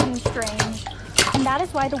acting strange. And that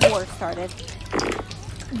is why the war started.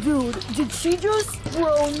 Dude, did she just?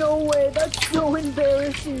 Bro, no way. That's so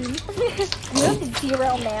embarrassing. You have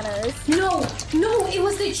zero manners. No, it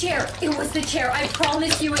was the chair. It was the chair. I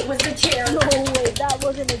promise you it was the chair. No way, that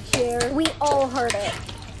wasn't a chair. We all heard it.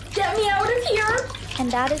 Get me out of here.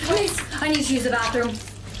 And that is Please, I need to use the bathroom.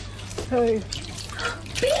 Hey,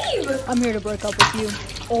 Babe! I'm here to break up with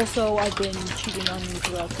you. Also, I've been cheating on you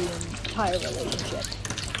throughout the entire relationship.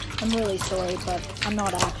 I'm really sorry, but I'm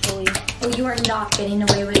not actually. Oh, you are not getting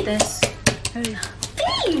away with this. Hey.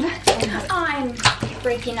 Steve! I'm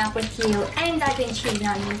breaking up with you, and I've been cheating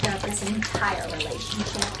on you throughout this entire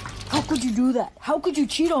relationship. How could you do that? How could you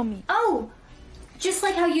cheat on me? Oh, just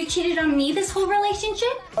like how you cheated on me this whole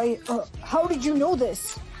relationship? How did you know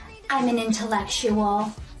this? I'm an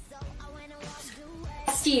intellectual.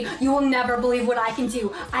 Steve, you will never believe what I can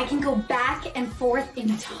do. I can go back and forth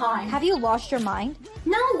in time. Have you lost your mind?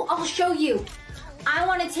 No, I'll show you. I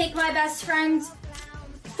want to take my best friend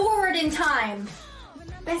forward in time.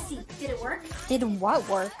 Bessie, did it work? Did what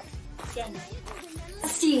work? Dang it.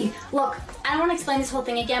 Steve, look, I don't want to explain this whole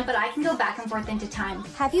thing again, but I can go back and forth into time.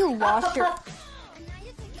 Have you lost your...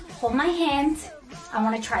 Hold my hand. I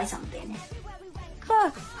want to try something.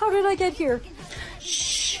 How did I get here?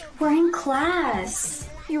 Shh, we're in class.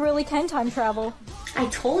 You really can time travel. I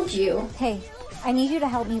told you. Hey, I need you to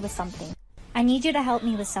help me with something.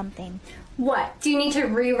 What? Do you need to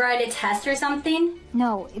rewrite a test or something?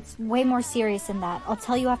 No, it's way more serious than that. I'll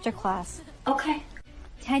tell you after class. Okay.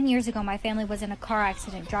 10 years ago, my family was in a car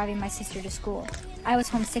accident driving my sister to school. I was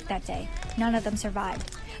homesick that day. None of them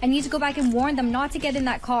survived. I need to go back and warn them not to get in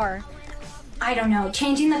that car. I don't know.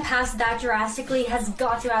 Changing the past that drastically has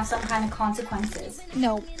got to have some kind of consequences.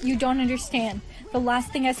 No, you don't understand. The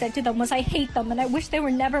last thing I said to them was I hate them and I wish they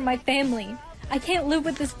were never my family. I can't live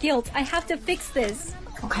with this guilt. I have to fix this.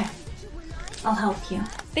 Okay. I'll help you.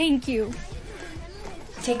 Thank you.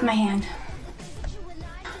 Take my hand.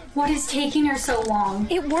 What is taking her so long?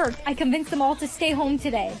 It worked. I convinced them all to stay home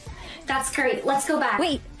today. That's great. Let's go back.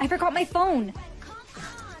 Wait, I forgot my phone.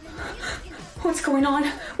 What's going on?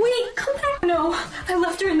 Wait, come back. No, I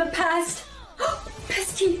left her in the past.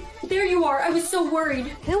 Bestie, there you are. I was so worried.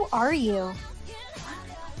 Who are you?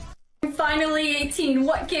 I'm finally 18.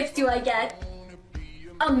 What gift do I get?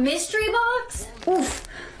 A mystery box? Oof.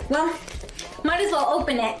 Well, might as well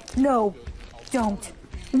open it. No, don't.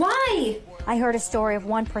 Why? I heard a story of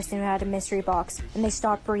one person who had a mystery box and they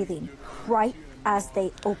stopped breathing right as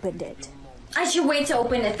they opened it. I should wait to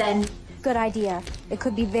open it then. Good idea. It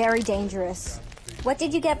could be very dangerous. What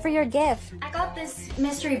did you get for your gift? I got this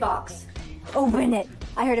mystery box. Open it.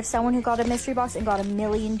 I heard of someone who got a mystery box and got $1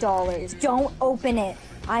 million. Don't open it.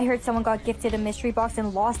 I heard someone got gifted a mystery box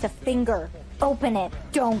and lost a finger. Open it.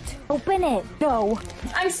 Don't. Open it. No.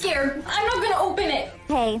 I'm scared. I'm not gonna open it.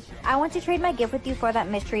 Hey, I want to trade my gift with you for that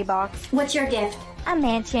mystery box. What's your gift? A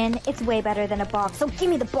mansion. It's way better than a box, so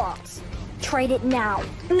give me the box. Trade it now.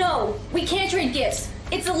 No, we can't trade gifts.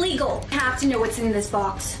 It's illegal. I have to know what's in this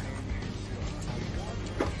box.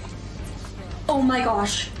 Oh my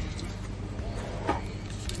gosh.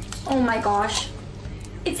 Oh my gosh.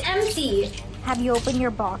 It's empty. Have you opened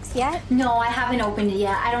your box yet? No, I haven't opened it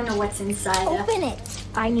yet. I don't know what's inside. Open it.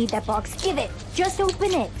 I need that box. Give it. Just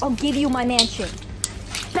open it. I'll give you my mansion.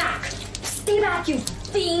 Back. Stay back, you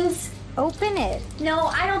fiends. Open it. No,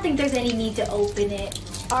 I don't think there's any need to open it.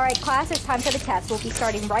 All right, class, it's time for the test. We'll be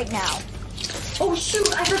starting right now. Oh, shoot.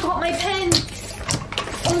 I forgot my pen.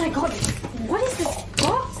 Oh, my God. What is this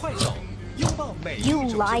box? You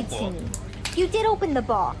lied to me. You did open the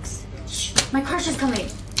box. Shh. My crush is coming.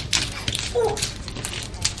 Oh.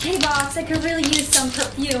 Hey, box. I could really use some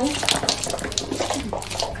perfume.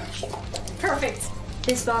 Perfect.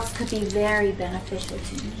 This box could be very beneficial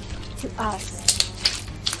to me. To us.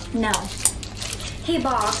 No. Hey,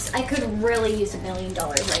 box. I could really use $1 million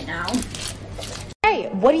right now. Hey,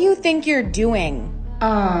 what do you think you're doing?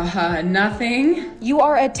 Nothing. You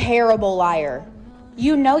are a terrible liar.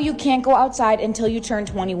 You know you can't go outside until you turn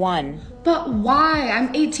 21. But why?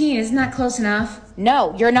 I'm 18. Isn't that close enough?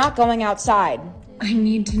 No, you're not going outside. I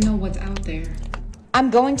need to know what's out there. I'm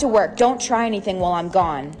going to work. Don't try anything while I'm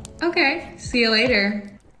gone. Okay, see you later.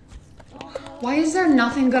 Why is there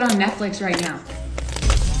nothing good on Netflix right now?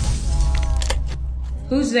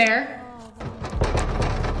 Who's there?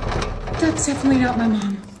 That's definitely not my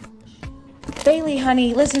mom. Bailey,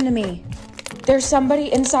 honey, listen to me. There's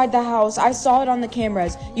somebody inside the house. I saw it on the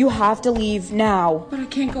cameras. You have to leave now. But I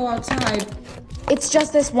can't go outside. It's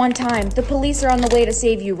just this one time. The police are on the way to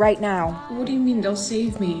save you right now. What do you mean they'll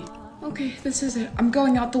save me? Okay, this is it. I'm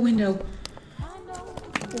going out the window.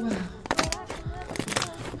 Wow.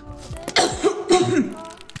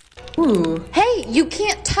 Ooh. Hey, you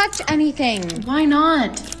can't touch anything. Why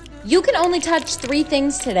not? You can only touch 3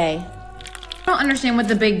 things today. I don't understand what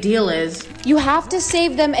the big deal is. You have to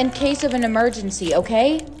save them in case of an emergency,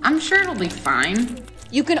 okay? I'm sure it'll be fine.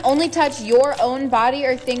 You can only touch your own body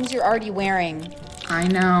or things you're already wearing. I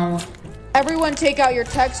know. Everyone take out your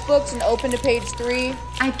textbooks and open to page 3.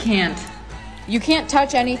 I can't. You can't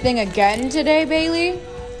touch anything again today, Bailey?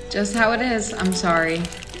 Just how it is. I'm sorry.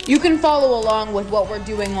 You can follow along with what we're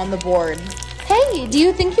doing on the board. Hey, do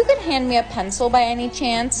you think you could hand me a pencil by any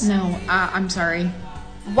chance? No, I'm sorry.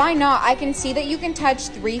 Why not? I can see that you can touch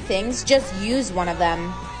 3 things. Just use one of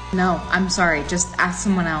them. No, I'm sorry. Just ask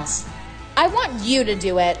someone else. I want you to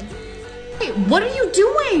do it. Hey, what are you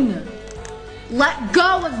doing? Let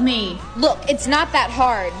go of me. Look, it's not that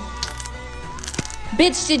hard.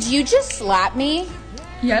 Bitch, did you just slap me?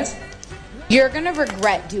 Yes. You're gonna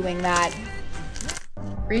regret doing that.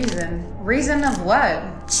 Reason? Reason of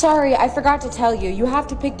what? Sorry, I forgot to tell you. You have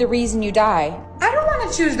to pick the reason you die. I don't want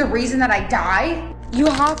to choose the reason that I die. You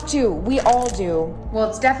have to. We all do. Well,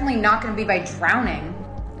 it's definitely not going to be by drowning.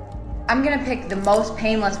 I'm going to pick the most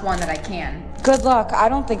painless one that I can. Good luck. I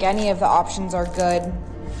don't think any of the options are good.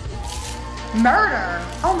 Murder?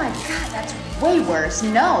 Oh my god, that's way worse.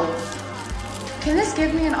 No. Can this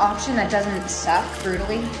give me an option that doesn't suck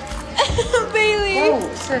brutally? Bailey!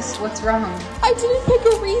 Whoa, sis, what's wrong? I didn't pick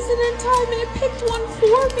a reason in time and it picked one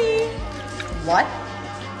for me. What?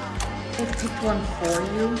 It picked one for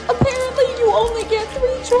you? Apparently you only get 3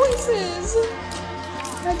 choices.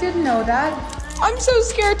 I didn't know that. I'm so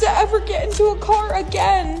scared to ever get into a car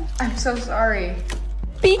again. I'm so sorry.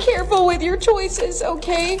 Be careful with your choices,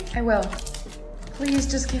 okay? I will. Please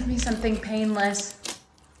just give me something painless.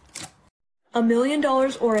 $1 million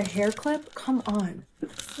or a hair clip? Come on.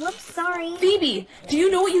 Whoops, sorry. Phoebe, do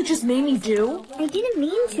you know what you just made me do? I didn't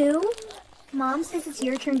mean to. Mom says it's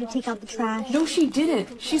your turn to take out the trash. No, she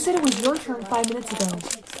didn't. She said it was your turn 5 minutes ago.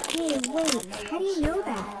 Hey, wait. How do you know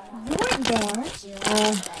that? You weren't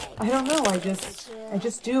there. I don't know. I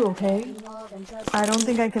just do, okay? I don't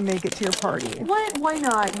think I can make it to your party. What? Why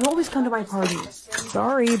not? You always come to my parties.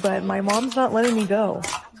 Sorry, but my mom's not letting me go.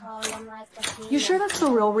 You sure that's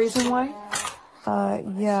the real reason why?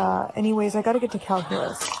 Yeah. Anyways, I gotta get to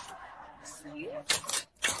calculus.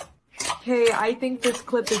 Hey, I think this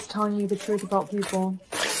clip is telling you the truth about people.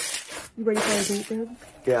 You ready for a date, babe?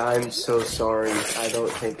 Yeah, I'm so sorry. I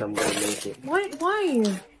don't think I'm gonna make it. What?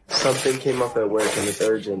 Why? Something came up at work and it's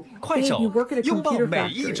urgent. Babe, you work at a computer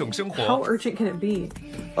factory. How urgent can it be?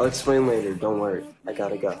 I'll explain later. Don't worry. I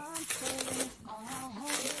gotta go.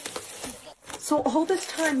 So all this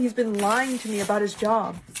time he's been lying to me about his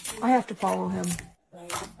job. I have to follow him.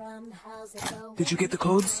 Did you get the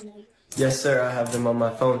codes? Yes, sir. I have them on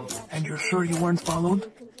my phone. And you're sure you weren't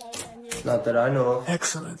followed? Not that I know of.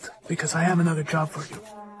 Excellent, because I have another job for you.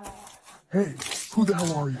 Hey, who the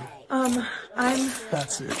hell are you? I'm...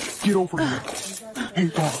 That's it. Get over here. Hey,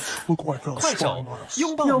 boss, look what I fell spying on us.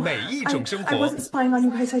 No, I wasn't spying on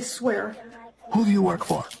you guys, I swear. Who do you work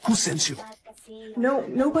for? Who sent you? No,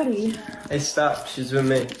 nobody. Hey, stop. She's with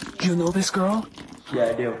me. You know this girl? Yeah,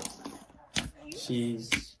 I do. She's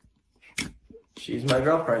my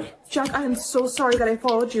girlfriend. Jack, I am so sorry that I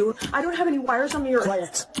followed you. I don't have any wires on me or...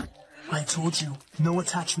 Quiet. I told you, no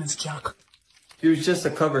attachments, Jack. She was just a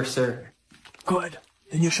cover, sir. Good.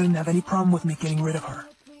 Then you shouldn't have any problem with me getting rid of her.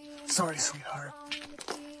 Sorry, sweetheart.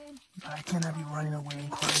 But I can't have you running away and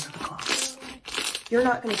crying to the cops. You're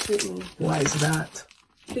not gonna shoot me. Why is that?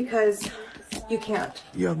 Because you can't.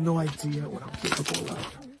 You have no idea what I'm capable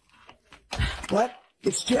of. What?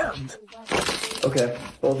 It's jammed. Okay,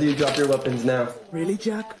 both of you drop your weapons now. Really,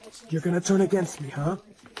 Jack? You're gonna turn against me, huh?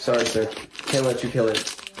 Sorry, sir. Can't let you kill her.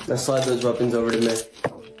 Now slide those weapons over to me.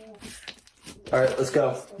 Alright, let's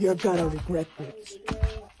go. You're gonna regret this.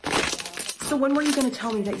 So when were you gonna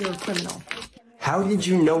tell me that you're a criminal? How did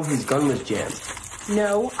you know his gun was jammed?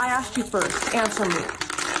 No, I asked you first. Answer me.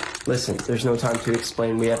 Listen, there's no time to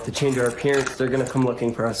explain. We have to change our appearance. They're gonna come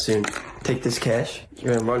looking for us soon. Take this cash.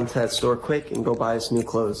 You're gonna run to that store quick and go buy us new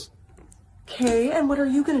clothes. Okay, and what are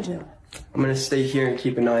you gonna do? I'm gonna stay here and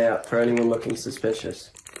keep an eye out for anyone looking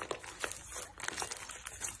suspicious.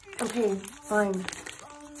 Okay, fine.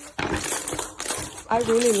 I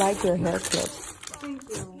really like your hair clip. Thank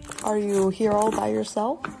you. Are you here all by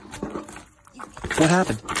yourself? What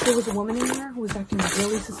happened? There was a woman in there who was acting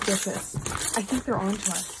really suspicious. I think they're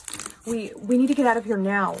onto us. We need to get out of here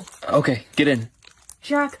now. Okay, get in.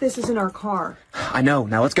 Jack, this isn't our car. I know,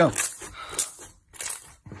 now let's go.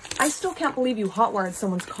 I still can't believe you hotwired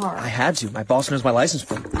someone's car. I had to. My boss knows my license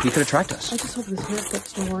plate. He could have tracked us. I just hope this hair clip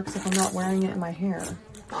still works if I'm not wearing it in my hair.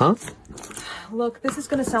 Huh? Look, this is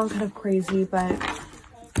gonna sound kind of crazy, but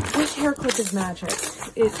this hair clip is magic.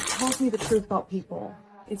 It tells me the truth about people.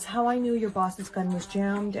 It's how I knew your boss's gun was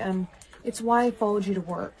jammed, and it's why I followed you to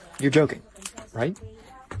work. You're joking, right?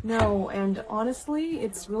 No, and honestly,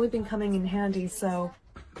 it's really been coming in handy, so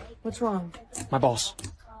what's wrong? My boss.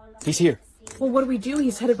 He's here. Well, what do we do?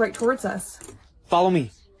 He's headed right towards us. Follow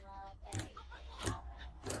me.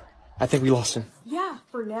 I think we lost him. Yeah,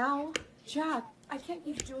 for now. Jack, I can't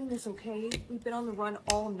keep doing this, okay? We've been on the run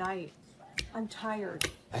all night. I'm tired.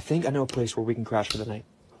 I think I know a place where we can crash for the night.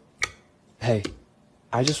 Hey,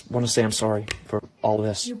 I just want to say I'm sorry for all of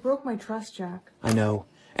this. You broke my trust, Jack. I know,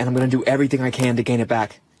 and I'm gonna do everything I can to gain it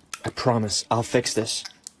back. I promise, I'll fix this.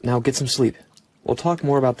 Now get some sleep. We'll talk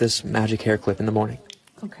more about this magic hair clip in the morning.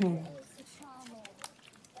 Okay.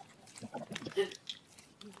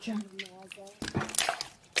 Jack.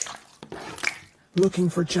 Looking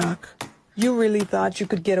for Jack. You really thought you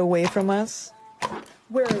could get away from us?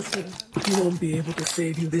 Where is he? He won't be able to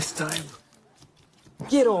save you this time.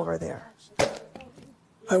 Get over there.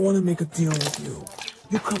 I want to make a deal with you.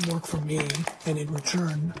 You come work for me, and in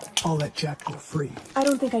return, I'll let Jack go free. I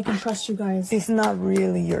don't think I can trust you guys. It's not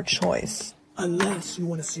really your choice. Unless you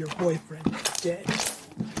want to see your boyfriend dead.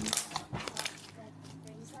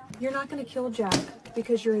 You're not gonna kill Jack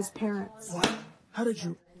because you're his parents. What? How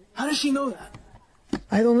does she know that?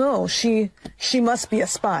 I don't know. She must be a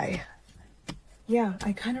spy. Yeah,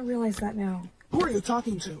 I kind of realize that now. Who are you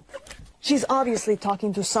talking to? She's obviously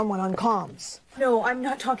talking to someone on comms. No, I'm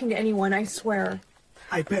not talking to anyone, I swear.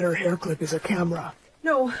 I bet her hair clip is a camera.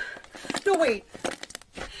 No, wait.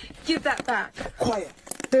 Give that back. Quiet.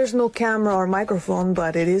 There's no camera or microphone,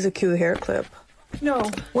 but it is a cute hair clip.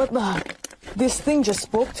 No. What the? This thing just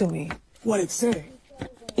spoke to me. What'd it say?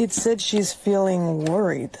 It said she's feeling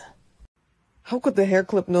worried. How could the hair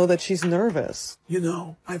clip know that she's nervous? You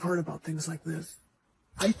know, I've heard about things like this.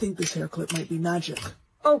 I think this hair clip might be magic.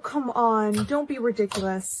 Oh, come on. Don't be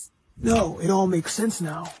ridiculous. No, it all makes sense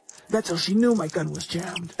now. That's how she knew my gun was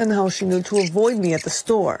jammed. And how she knew to avoid me at the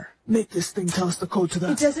store. Make this thing tell us the code to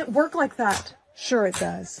the... It doesn't work like that. Sure it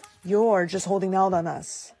does. You're just holding out on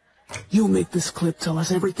us. You make this clip tell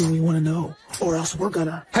us everything we want to know, or else we're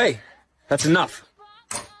gonna... Hey, that's enough.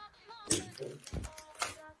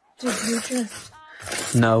 Did you just...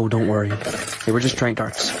 No, don't worry. They were just trank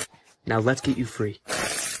darts. Now let's get you free.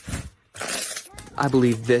 I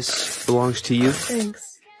believe this belongs to you.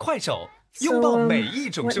 Thanks. 快手，拥抱每一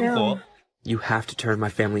种生活。 You have to turn my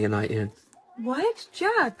family and I in. What?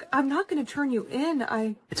 Jack, I'm not gonna turn you in.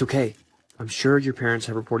 It's okay. I'm sure your parents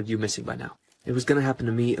have reported you missing by now. It was gonna happen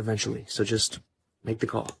to me eventually, so just make the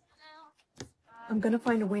call. I'm gonna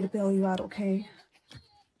find a way to bail you out, okay?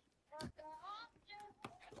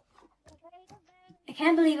 I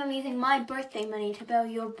can't believe I'm using my birthday money to bail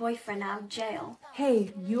your boyfriend out of jail.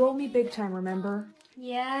 Hey, you owe me big time, remember?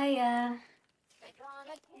 Yeah.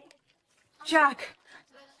 Jack!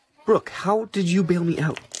 Brooke, how did you bail me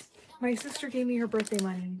out? My sister gave me her birthday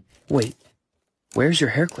money. Wait, where's your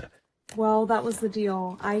hair clip? Well, that was the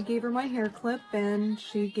deal. I gave her my hair clip, and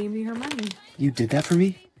she gave me her money. You did that for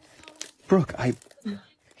me? Brooke, I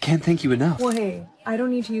can't thank you enough. Well, hey, I don't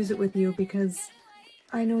need to use it with you because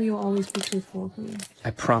I know you'll always be truthful with me. I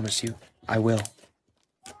promise you, I will.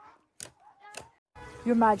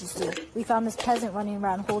 Your Majesty, we found this peasant running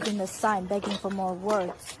around holding this sign begging for more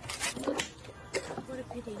words. What a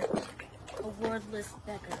pity. A wordless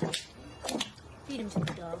beggar. Feed him to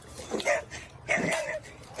the dogs.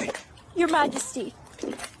 Your Majesty,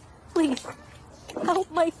 please,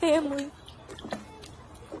 help my family.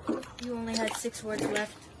 You only had 6 words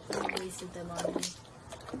left. You wasted them on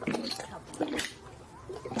me. Help me.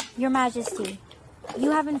 Your Majesty,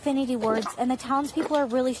 you have infinity words, and the townspeople are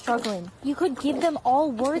really struggling. You could give them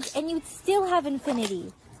all words, and you'd still have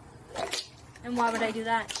infinity. And why would I do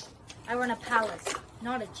that? I run a palace,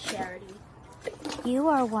 not a charity. You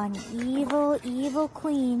are one evil, evil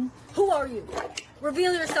queen. Who are you?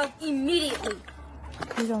 Reveal yourself immediately.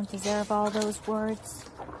 You don't deserve all those words.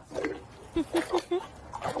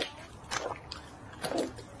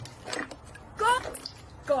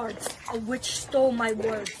 Guards, a witch stole my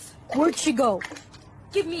words. Where'd she go?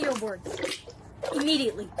 Give me your words.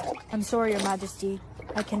 Immediately. I'm sorry, Your Majesty.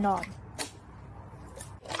 I cannot.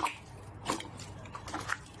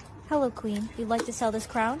 Hello, Queen. You'd like to sell this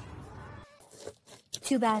crown?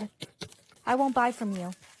 Too bad. I won't buy from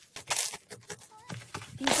you.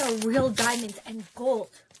 These are real diamonds and gold.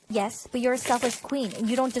 Yes, but you're a selfish queen, and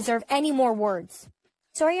you don't deserve any more words.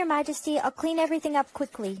 Sorry, Your Majesty. I'll clean everything up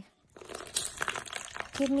quickly.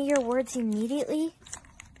 Give me your words immediately?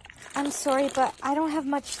 I'm sorry, but I don't have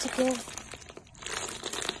much to give.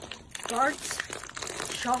 Guards,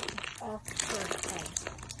 chop off her head.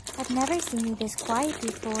 I've never seen you this quiet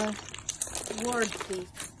before. Word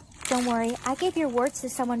thief. Don't worry, I gave your words to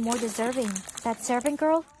someone more deserving. That servant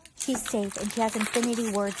girl, she's safe, and she has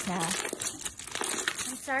infinity words now.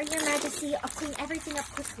 I'm sorry, Your Majesty. I'll clean everything up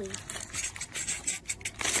quickly.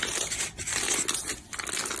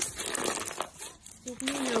 Give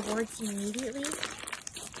me your words immediately?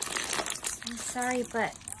 I'm sorry,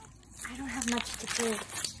 but I don't have much to do.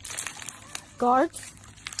 Guards,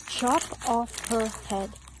 chop off her head.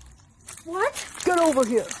 What? Get over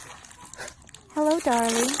here. Hello,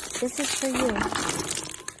 darling. This is for you.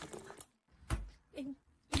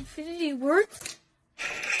 Infinity words?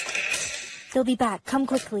 They'll be back. Come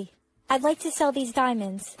quickly. I'd like to sell these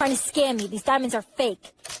diamonds. Trying to scam me. These diamonds are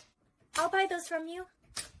fake. I'll buy those from you.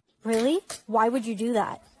 Really? Why would you do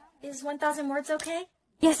that? Is 1,000 words okay?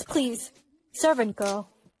 Yes, please. Servant girl.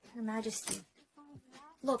 Her Majesty.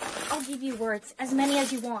 Look, I'll give you words, as many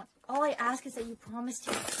as you want. All I ask is that you promise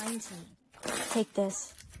to be kind to me. Take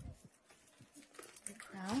this. The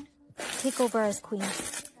crown? Take over as queen.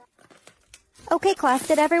 Okay, class,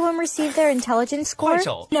 did everyone receive their intelligence score?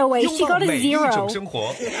 No way, she got a 0.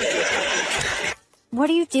 What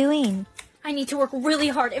are you doing? I need to work really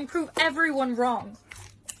hard and prove everyone wrong.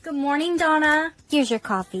 Good morning, Donna. Here's your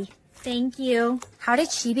coffee. Thank you. How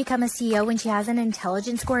did she become a CEO when she has an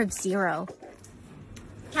intelligence score of 0?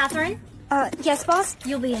 Catherine? Yes, boss?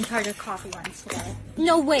 You'll be in charge of coffee runs today.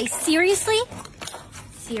 No way, seriously?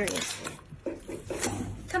 Seriously.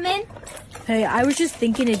 Come in. Hey, I was just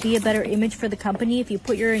thinking it'd be a better image for the company if you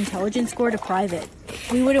put your intelligence score to private.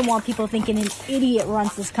 We wouldn't want people thinking an idiot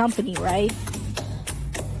runs this company, right?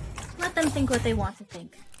 Let them think what they want to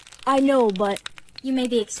think. I know, but... You may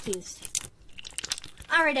be excused.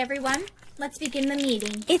 All right, everyone. Let's begin the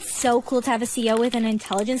meeting. It's so cool to have a CEO with an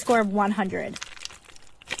intelligence score of 100.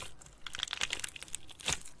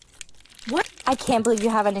 What? I can't believe you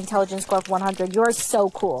have an intelligence score of 100. You're so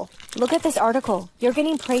cool. Look at this article. You're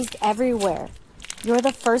getting praised everywhere. You're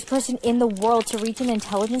the first person in the world to reach an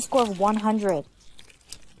intelligence score of 100.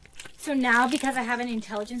 So now, because I have an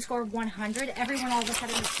intelligence score of 100, everyone all of a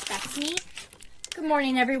sudden respects me? Good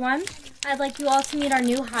morning, everyone. I'd like you all to meet our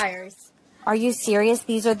new hires. Are you serious?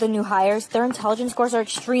 These are the new hires? Their intelligence scores are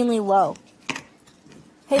extremely low.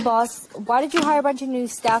 Hey, boss, why did you hire a bunch of new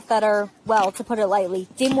staff that are, well, to put it lightly,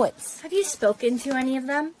 dimwits? Have you spoken to any of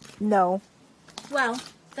them? No. Well,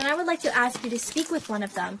 then I would like to ask you to speak with one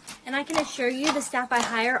of them, and I can assure you the staff I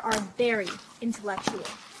hire are very intellectual.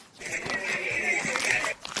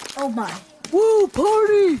 Oh my. Woo,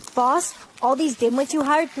 party! Boss, all these dimwits you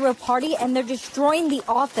hired threw a party and they're destroying the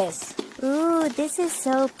office. Ooh, this is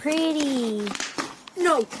so pretty.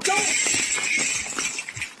 No, don't!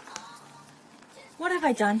 What have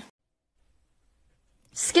I done?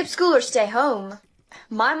 Skip school or stay home.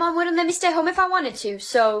 My mom wouldn't let me stay home if I wanted to,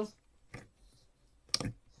 so...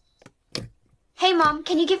 Hey, Mom,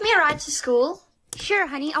 can you give me a ride to school? Sure,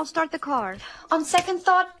 honey, I'll start the car. On second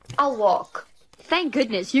thought, I'll walk. Thank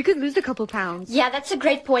goodness, you could lose a couple pounds. Yeah, that's a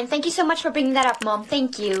great point. Thank you so much for bringing that up, Mom.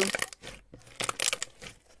 Thank you.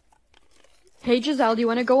 Hey, Giselle, do you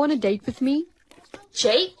want to go on a date with me?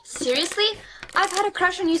 Jay, seriously? I've had a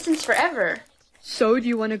crush on you since forever. So, do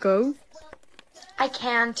you want to go? I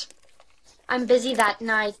can't. I'm busy that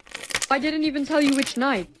night. I didn't even tell you which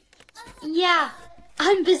night. Yeah,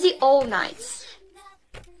 I'm busy all nights.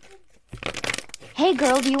 Hey,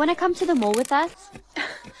 girl, do you want to come to the mall with us?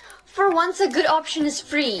 For once, a good option is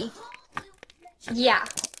free. Yeah.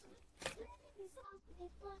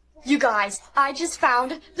 You guys, I just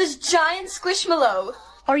found this giant squishmallow.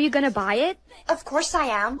 Are you gonna buy it? Of course I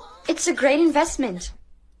am. It's a great investment.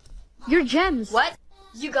 Your gems. What?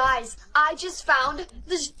 You guys, I just found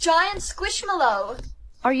this giant squishmallow.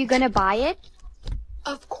 Are you gonna buy it?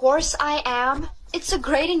 Of course I am. It's a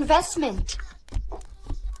great investment.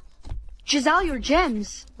 Giselle, your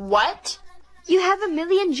gems. What? You have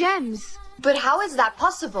 1,000,000 gems. But how is that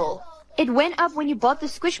possible? It went up when you bought the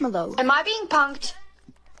squishmallow. Am I being punked?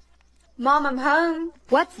 Mom, I'm home.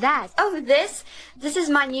 What's that? Oh, this? This is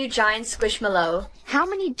my new giant squishmallow. How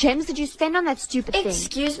many gems did you spend on that stupid thing?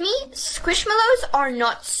 Excuse me? Squishmallows are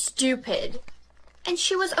not stupid. And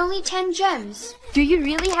she was only 10 gems. Do you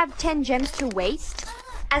really have 10 gems to waste?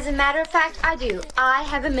 As a matter of fact, I do. I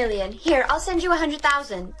have 1,000,000. Here, I'll send you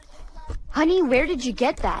 100,000. Honey, where did you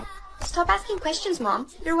get that? Stop asking questions, Mom.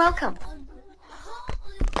 You're welcome.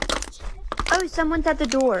 Oh, someone's at the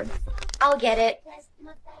door. I'll get it.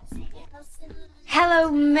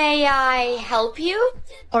 Hello, may I help you?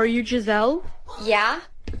 Are you Giselle? Yeah?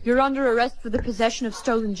 You're under arrest for the possession of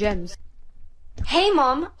stolen gems. Hey,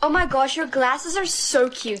 Mom. Oh my gosh, your glasses are so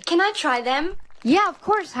cute. Can I try them? Yeah, of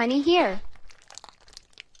course, honey. Here.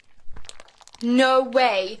 No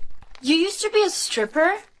way. You used to be a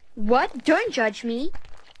stripper? What? Don't judge me.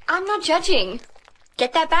 I'm not judging.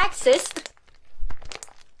 Get that back, sis.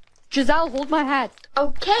 Giselle, hold my hat.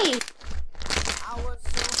 Okay.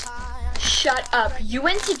 Shut up. You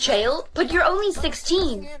went to jail, but you're only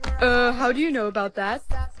 16. How do you know about that?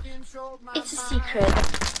 It's a secret.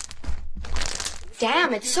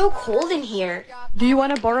 Damn, it's so cold in here. Do you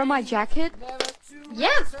want to borrow my jacket? Yeah,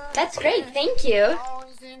 that's great, thank you.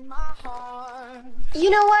 You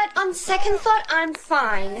know what? On second thought, I'm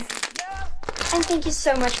fine. And thank you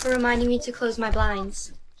so much for reminding me to close my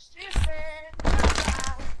blinds.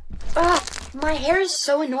 Ugh, my hair is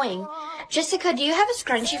so annoying. Jessica, do you have a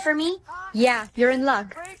scrunchie for me? Yeah, you're in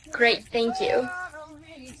luck. Great, thank you.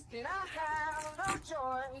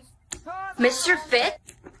 Mr. Fit?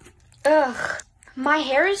 Ugh, my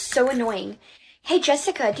hair is so annoying. Hey,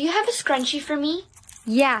 Jessica, do you have a scrunchie for me?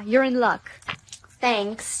 Yeah, you're in luck.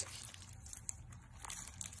 Thanks.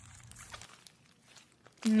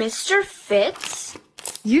 Mr. Fitz?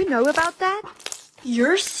 You know about that?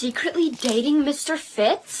 You're secretly dating Mr.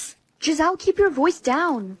 Fitz? Giselle, keep your voice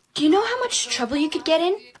down. Do you know how much trouble you could get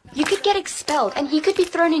in? You could get expelled and he could be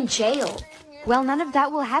thrown in jail. Well, none of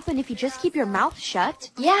that will happen if you just keep your mouth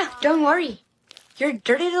shut. Yeah, don't worry. Your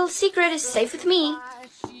dirty little secret is safe with me.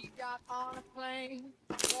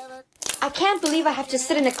 I can't believe I have to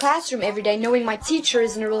sit in a classroom every day knowing my teacher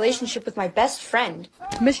is in a relationship with my best friend.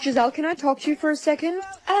 Miss Giselle, can I talk to you for a second?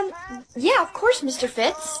 Yeah, of course, Mr.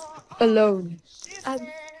 Fitz. Alone.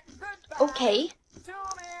 Okay.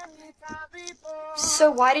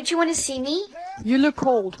 So why did you want to see me? You look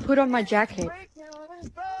cold. Put on my jacket.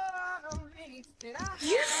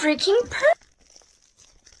 You freaking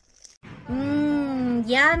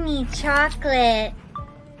Yummy chocolate.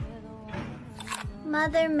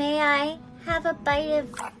 Mother, may I have a bite of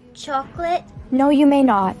chocolate? No, you may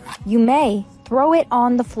not. You may. Throw it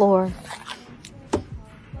on the floor.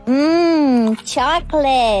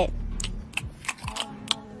 Chocolate.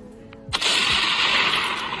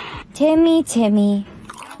 Timmy,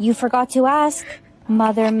 you forgot to ask.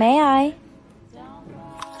 Mother, may I?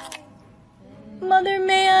 Mother,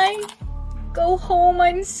 may I? Go home,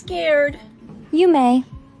 I'm scared. You may.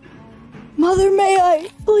 Mother, may I?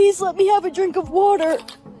 Please let me have a drink of water.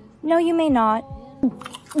 No, you may not.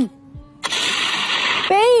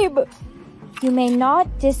 Babe! You may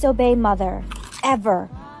not disobey Mother. Ever.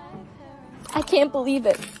 I can't believe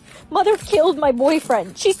it. Mother killed my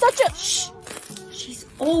boyfriend. She's such a... Shh! She's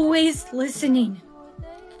always listening.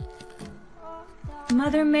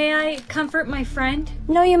 Mother, may I comfort my friend?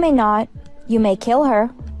 No, you may not. You may kill her.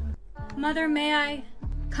 Mother, may I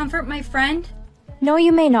comfort my friend? No,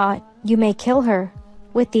 you may not. You may kill her.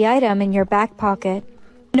 With the item in your back pocket.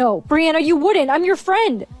 No, Brianna, you wouldn't. I'm your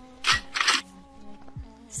friend.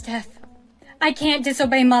 Steph, I can't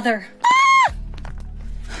disobey Mother. Ah!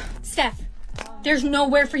 Steph, there's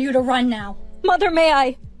nowhere for you to run now. Mother, may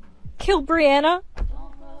I kill Brianna?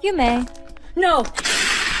 You may. No.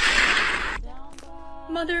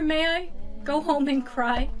 Mother, may I go home and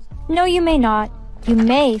cry? No, you may not. You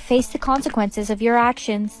may face the consequences of your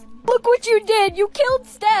actions. Look what you did! You killed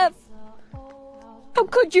Steph! How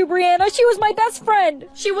could you, Brianna? She was my best friend!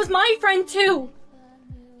 She was my friend, too!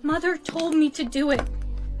 Mother told me to do it.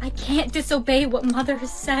 I can't disobey what Mother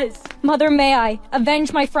says. Mother, may I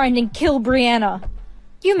avenge my friend and kill Brianna?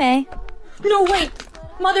 You may. No, wait!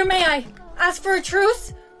 Mother, may I ask for a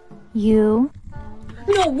truce? You?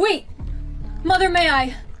 No, wait! Mother, may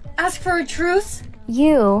I ask for a truce?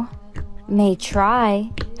 You may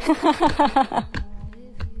try.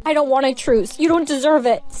 I don't want a truce. You don't deserve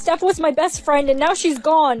it. Steph was my best friend and now she's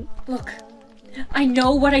gone. Look, I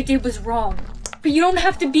know what I did was wrong, but you don't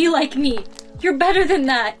have to be like me. You're better than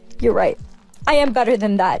that. You're right. I am better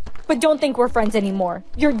than that. But don't think we're friends anymore.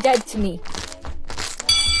 You're dead to me.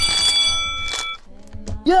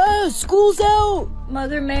 Yeah, school's out!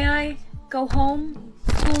 Mother, may I go home?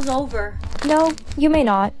 School's over. No, you may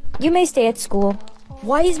not. You may stay at school.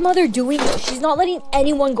 Why is Mother doing this? She's not letting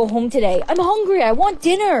anyone go home today. I'm hungry. I want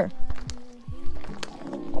dinner.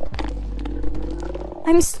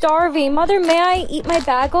 I'm starving. Mother, may I eat my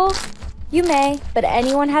bagel? You may, but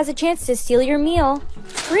anyone has a chance to steal your meal.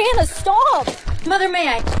 Brianna, stop! Mother, may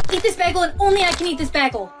I eat this bagel and only I can eat this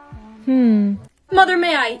bagel? Mother,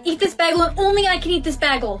 may I eat this bagel and only I can eat this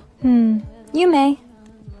bagel? You may.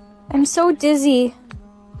 I'm so dizzy.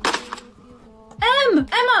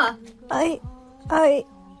 Emma!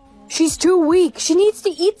 She's too weak. She needs to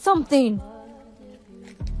eat something.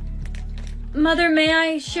 Mother, may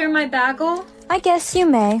I share my bagel? I guess you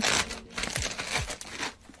may.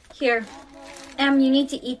 Here. Em, you need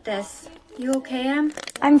to eat this. You okay, Em?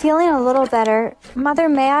 I'm feeling a little better. Mother,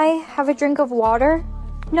 may I have a drink of water?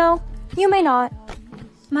 No, you may not.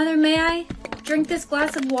 Mother, may I drink this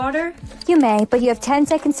glass of water? You may, but you have 10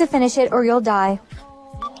 seconds to finish it or you'll die.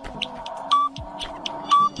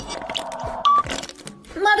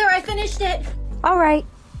 Mother, I finished it! All right,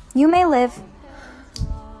 you may live.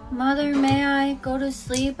 Mother, may I go to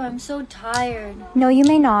sleep? I'm so tired. No, you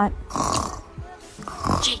may not.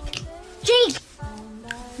 Jake! Jake!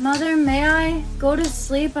 Mother, may I go to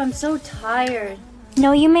sleep? I'm so tired.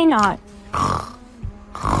 No, you may not.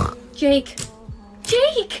 Jake!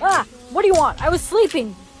 Jake! Ah, what do you want? I was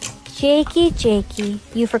sleeping. Jakey,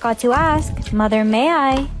 you forgot to ask. Mother, may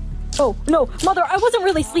I? Oh, no, Mother, I wasn't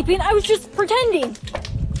really sleeping. I was just pretending.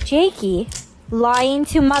 Jakey, lying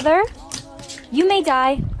to Mother? You may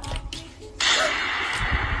die.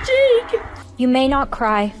 Jake! You may not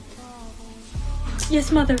cry.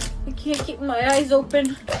 Yes, Mother. I can't keep my eyes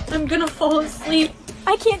open. I'm gonna fall asleep.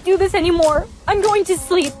 I can't do this anymore. I'm going to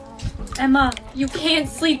sleep. Emma, you can't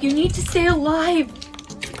sleep. You need to stay alive.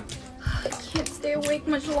 I can't stay awake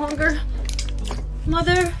much longer.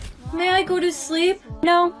 Mother, may I go to sleep?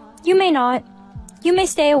 No, you may not. You may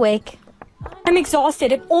stay awake. I'm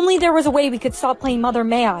exhausted. If only there was a way we could stop playing Mother,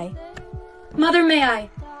 may I? Mother, may I?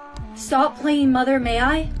 Stop playing Mother, may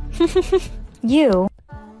I? You.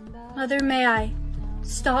 Mother, may I?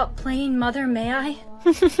 Stop playing Mother, may I?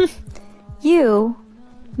 You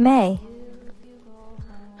may.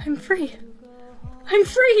 I'm free. I'm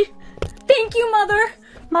free! Thank you, Mother!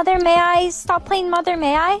 Mother, may I stop playing Mother,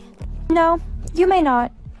 may I? No, you may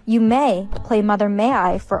not. You may play Mother, may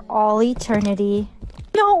I for all eternity.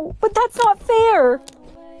 No, but that's not fair.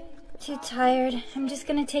 Too tired. I'm just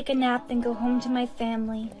gonna take a nap and go home to my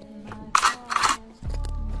family.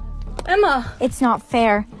 Emma! It's not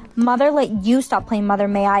fair. Mother let you stop playing Mother,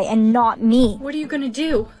 may I, and not me. What are you gonna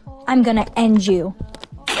do? I'm gonna end you.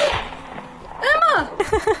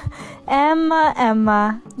 Emma!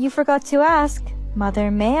 Emma, you forgot to ask.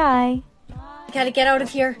 Mother, may I? I gotta get out of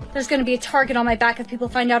here. There's gonna be a target on my back if people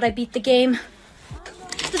find out I beat the game.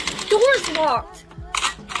 The door's locked!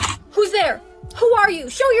 Who's there? Who are you?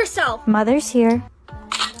 Show yourself! Mother's here.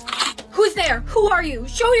 Who's there? Who are you?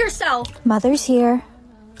 Show yourself! Mother's here.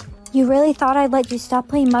 You really thought I'd let you stop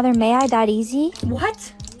playing Mother, may I that easy?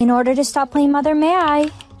 What? In order to stop playing Mother, may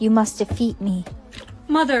I, you must defeat me.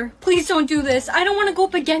 Mother, please don't do this. I don't want to go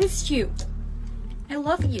up against you. I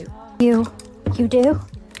love you. You do?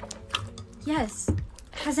 Yes.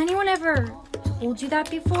 Has anyone ever told you that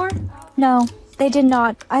before? No, they did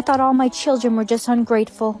not. I thought all my children were just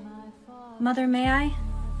ungrateful. Mother, may I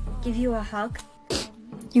give you a hug?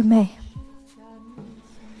 You may.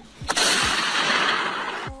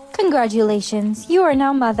 Congratulations, you are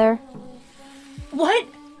now Mother. What?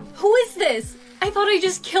 Who is this? I thought I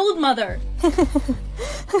just killed Mother.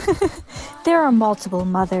 There are multiple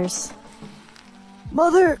mothers.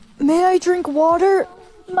 Mother, may I drink water?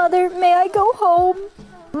 Mother, may I go home?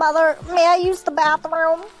 Mother, may I use the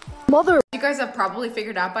bathroom? Mother! You guys have probably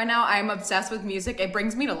figured out by now I am obsessed with music. It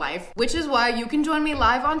brings me to life, which is why you can join me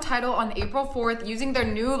live on Tidal on April 4th using their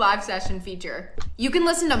new live session feature. You can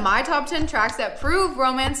listen to my top 10 tracks that prove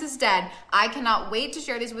romance is dead. I cannot wait to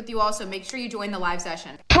share these with you all, so make sure you join the live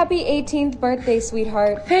session. Happy 18th birthday,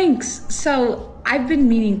 sweetheart. Thanks. So, I've been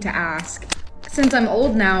meaning to ask. Since I'm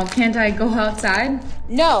old now, can't I go outside?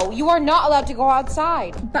 No, you are not allowed to go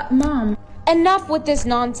outside. But Mom... Enough with this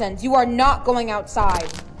nonsense. You are not going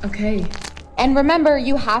outside. Okay. And remember,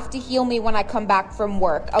 you have to heal me when I come back from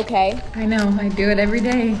work, okay? I know, I do it every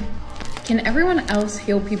day. Can everyone else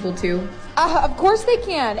heal people too? Of course they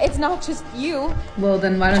can. It's not just you. Well,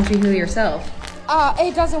 then why don't you heal yourself?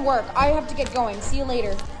 It doesn't work. I have to get going. See you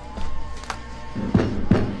later.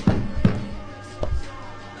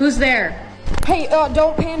 Who's there? Hey,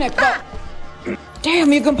 don't panic, but...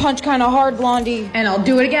 Damn, you can punch kind of hard, Blondie. And I'll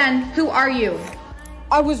do it again. Who are you?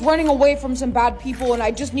 I was running away from some bad people and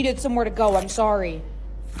I just needed somewhere to go. I'm sorry.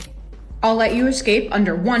 I'll let you escape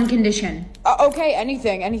under one condition. Okay,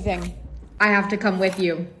 anything. I have to come with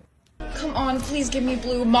you. Come on, please give me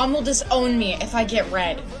blue. Mom will disown me if I get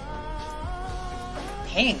red.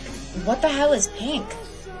 Pink? What the hell is pink?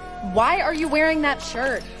 Why are you wearing that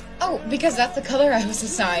shirt? Oh, because that's the color I was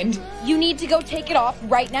assigned. You need to go take it off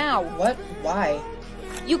right now. What? Why?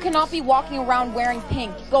 You cannot be walking around wearing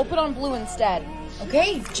pink. Go put on blue instead.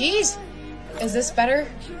 Okay, jeez. Is this better?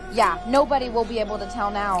 Yeah, nobody will be able to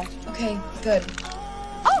tell now. Okay, good.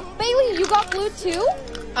 Oh, Bailey, you got blue too?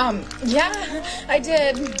 Yeah, I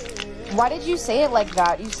did. Why did you say it like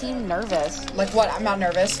that? You seem nervous. Like what? I'm not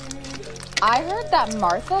nervous. I heard that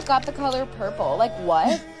Martha got the color purple. Like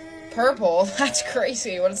what? Purple? That's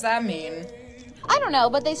crazy. What does that mean? I don't know,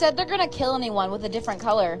 but they said they're gonna kill anyone with a different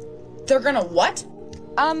color. They're gonna what?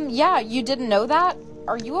 Yeah, you didn't know that?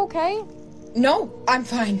 Are you okay? No, I'm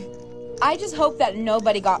fine. I just hope that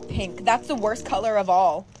nobody got pink. That's the worst color of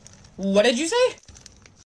all. What did you say?